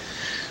they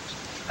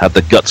had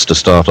the guts to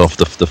start off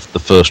the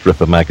first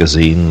Ripper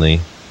magazine, the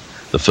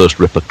first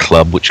Ripper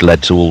Club, which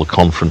led to all the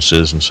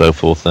conferences and so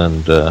forth,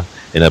 and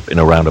in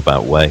a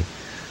roundabout way,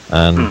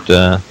 and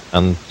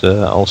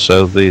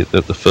also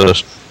the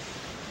first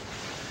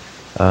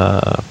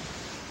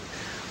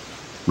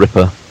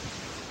Ripper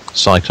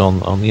site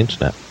on the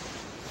internet.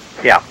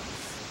 Yeah.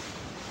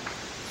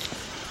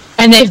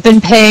 And they've been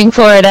paying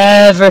for it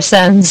ever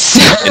since.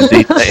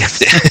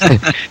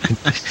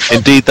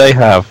 Indeed, they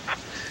have.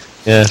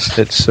 Yes,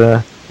 it's.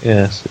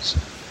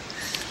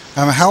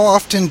 How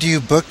often do you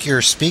book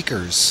your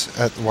speakers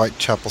at the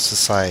Whitechapel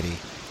Society?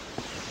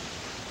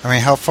 I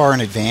mean, how far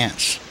in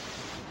advance?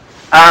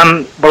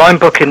 Well, I'm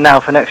booking now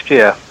for next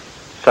year,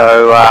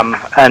 so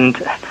and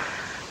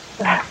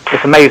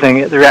it's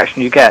amazing the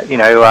reaction you get.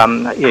 You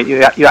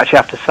actually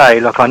have to say,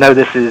 look, I know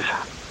this is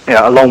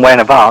a long way in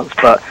advance,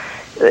 but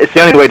it's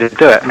the only way to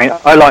do it. I mean,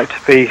 I like to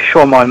be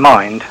sure in my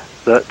mind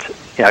that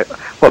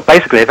well,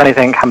 basically, if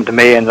anything happened to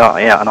me and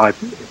I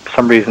for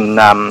some reason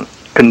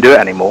couldn't do it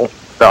anymore,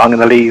 that I'm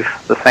going to leave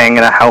the thing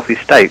in a healthy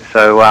state.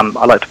 So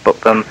I like to book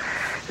them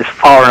as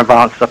far in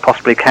advance as I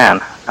possibly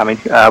can. I mean,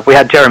 we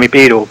had Jeremy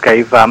Beadle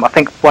gave, I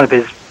think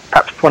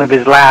perhaps one of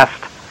his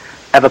last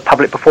ever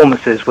public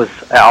performances was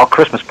at our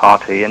Christmas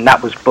party, and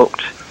that was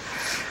booked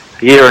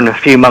a year and a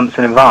few months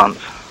in advance.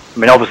 I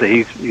mean,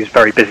 obviously he's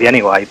very busy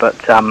anyway, but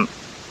well,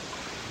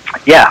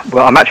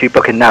 I'm actually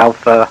booking now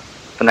for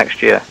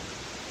next year.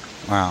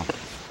 Wow.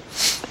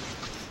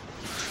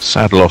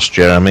 Sad loss,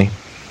 Jeremy.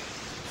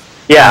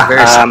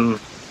 Yeah,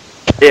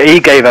 he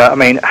gave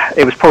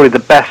it was probably the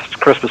best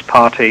Christmas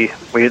party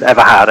we had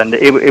ever had, and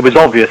it was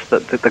obvious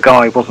that the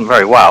guy wasn't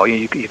very well.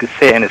 You could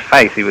see it in his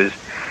face. He was,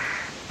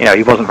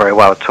 he wasn't very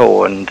well at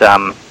all, and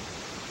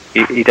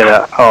he did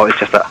it's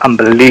just an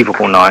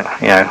unbelievable night.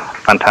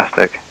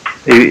 Fantastic.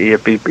 He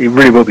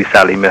really will be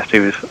sadly missed. He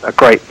was a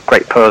great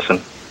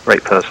person.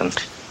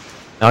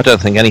 I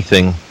don't think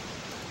anything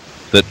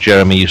that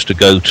Jeremy used to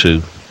go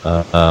to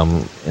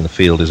in the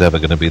field is ever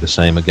going to be the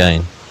same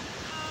again.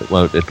 It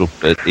won't.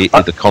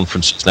 The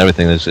conferences and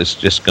everything. It's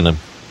just going to,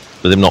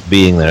 with him not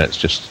being there, it's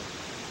just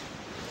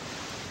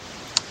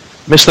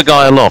miss the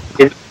guy a lot.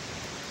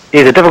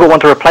 He's a difficult one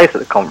to replace at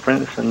the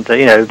conference, and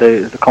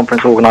the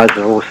conference organisers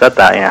have all said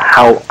that.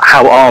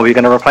 How are we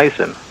going to replace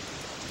him?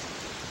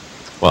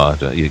 Well,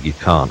 you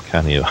can't,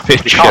 can you? I mean,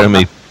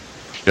 Jeremy.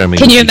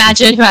 Can you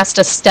imagine who has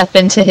to step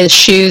into his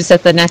shoes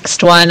at the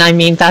next one? I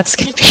mean, that's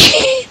going to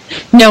be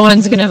no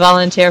one's going to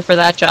volunteer for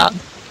that job.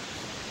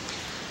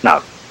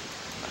 No.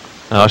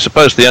 I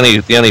suppose the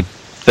only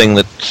thing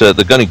that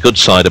the only good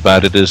side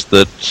about it is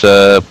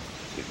that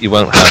you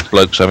won't have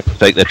blokes having to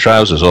take their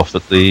trousers off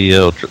at the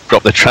or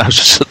drop their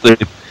trousers at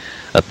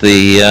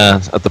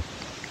the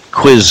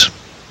quiz,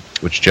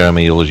 which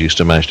Jeremy always used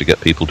to manage to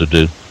get people to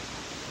do.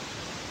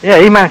 Yeah,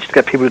 he managed to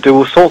get people to do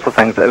all sorts of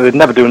things that we would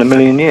never do in a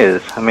million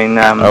years. I mean,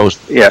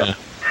 we had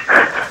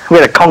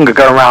a conga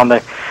go around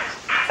at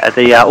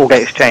the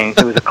Aldgate Exchange.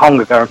 There was a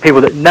conga going, and people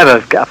that never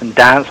get up and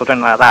dance or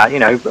anything like that.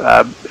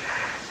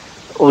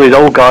 All these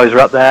old guys were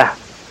up there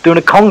doing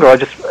a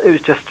conga. It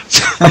was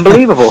just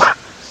unbelievable.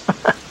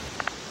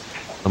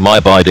 My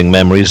abiding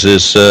memories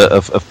is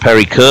of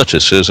Perry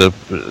Curtis, who's a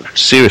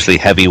seriously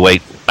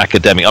heavyweight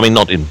academic. I mean,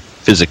 not in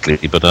physically,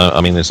 but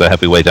there's a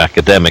heavyweight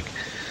academic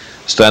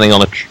standing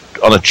on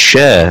a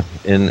chair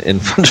in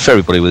front of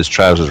everybody with his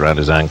trousers around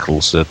his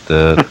ankles. It's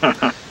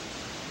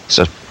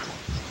a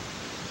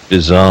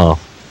bizarre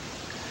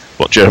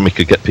what Jeremy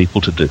could get people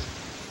to do.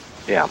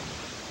 Yeah.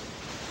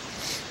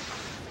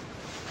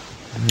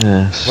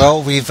 Yes.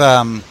 Well, we've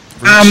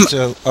reached.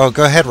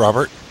 Go ahead,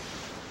 Robert.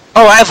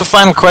 Oh, I have a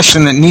final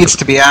question that needs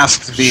to be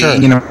asked. Sure.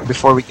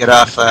 Before we get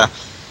off.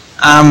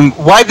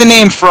 Why the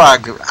name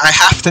Frog? I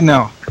have to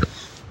know.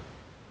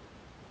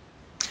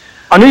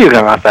 I knew you were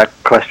going to ask that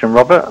question,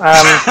 Robert.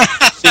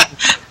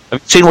 Have you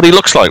seen what he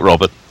looks like,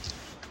 Robert?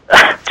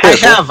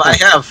 Cheers, I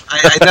have.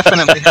 I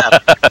definitely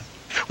have.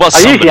 Well, I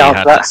usually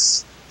answer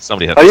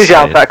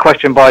that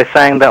question by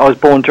saying that I was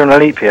born during a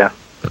leap year.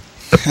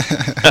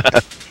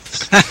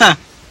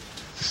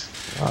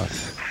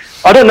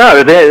 I don't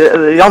know.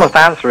 The honest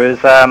answer is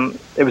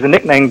it was a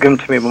nickname given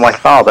to me by my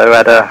father, who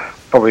had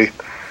probably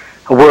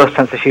a worse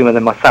sense of humour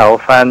than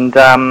myself, and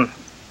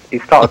he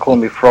started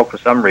calling me Frog for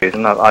some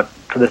reason. To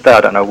this day,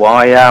 I don't know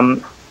why.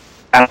 And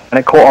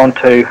it caught on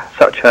to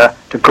such a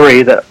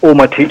degree that all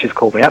my teachers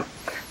called me up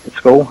at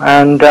school,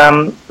 and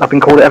I've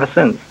been called it ever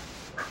since.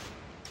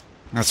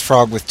 That's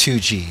Frog with 2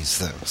 G's,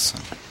 though. So.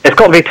 It's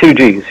got to be 2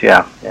 G's,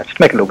 yeah. Just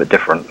make it a little bit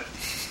different.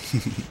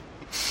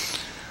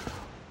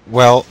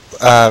 Well,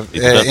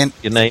 your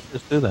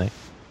neighbours, do they?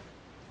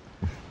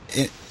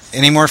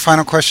 Any more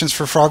final questions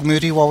for Frog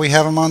Moody while we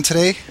have him on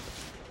today?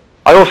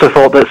 I also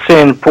thought that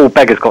seeing Paul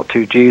Beggar's got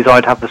 2 G's,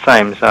 I'd have the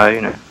same,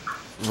 so,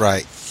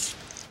 Right.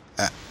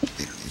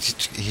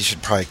 He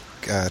should probably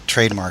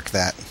trademark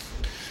that.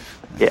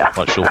 Yeah.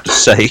 Not sure what to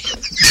say.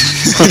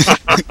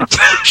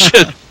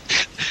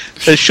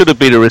 There should have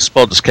been a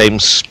response came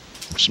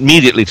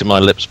immediately to my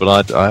lips, but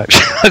I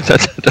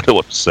don't know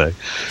what to say.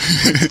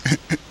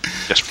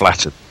 Just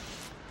flattered.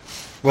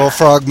 Well,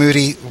 Frog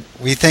Moody,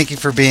 we thank you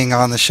for being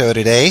on the show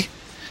today,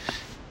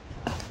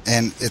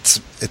 and it's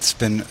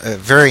been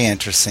very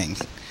interesting.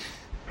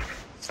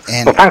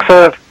 And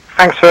well,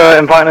 thanks for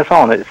inviting us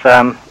on. It's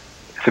a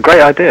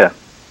great idea.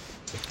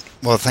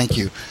 Well, thank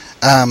you.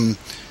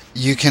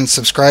 You can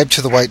subscribe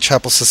to the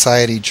Whitechapel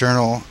Society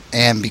Journal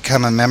and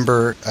become a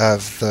member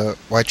of the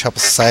Whitechapel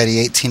Society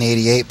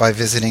 1888 by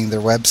visiting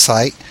their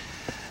website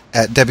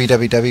at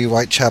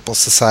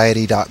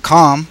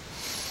www.whitechapelsociety.com.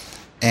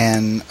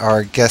 And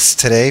our guest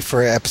today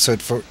for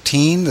episode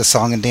 14, The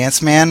Song and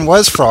Dance Man,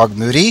 was Frog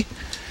Moody.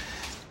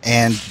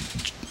 And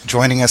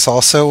joining us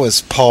also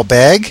was Paul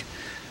Begg,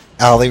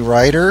 Ali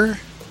Ryder,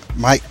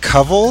 Mike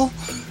Covell,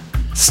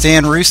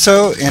 Stan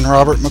Russo, and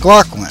Robert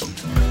McLaughlin.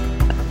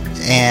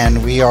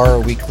 And we are a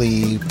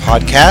weekly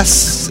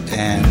podcast,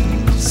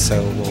 and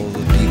so we'll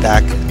be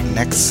back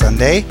next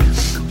Sunday.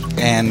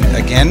 And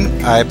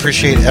again, I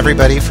appreciate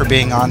everybody for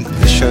being on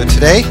the show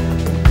today.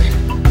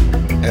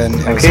 And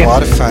it was a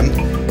lot of fun.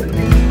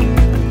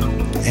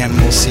 And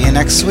we'll see you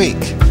next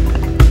week.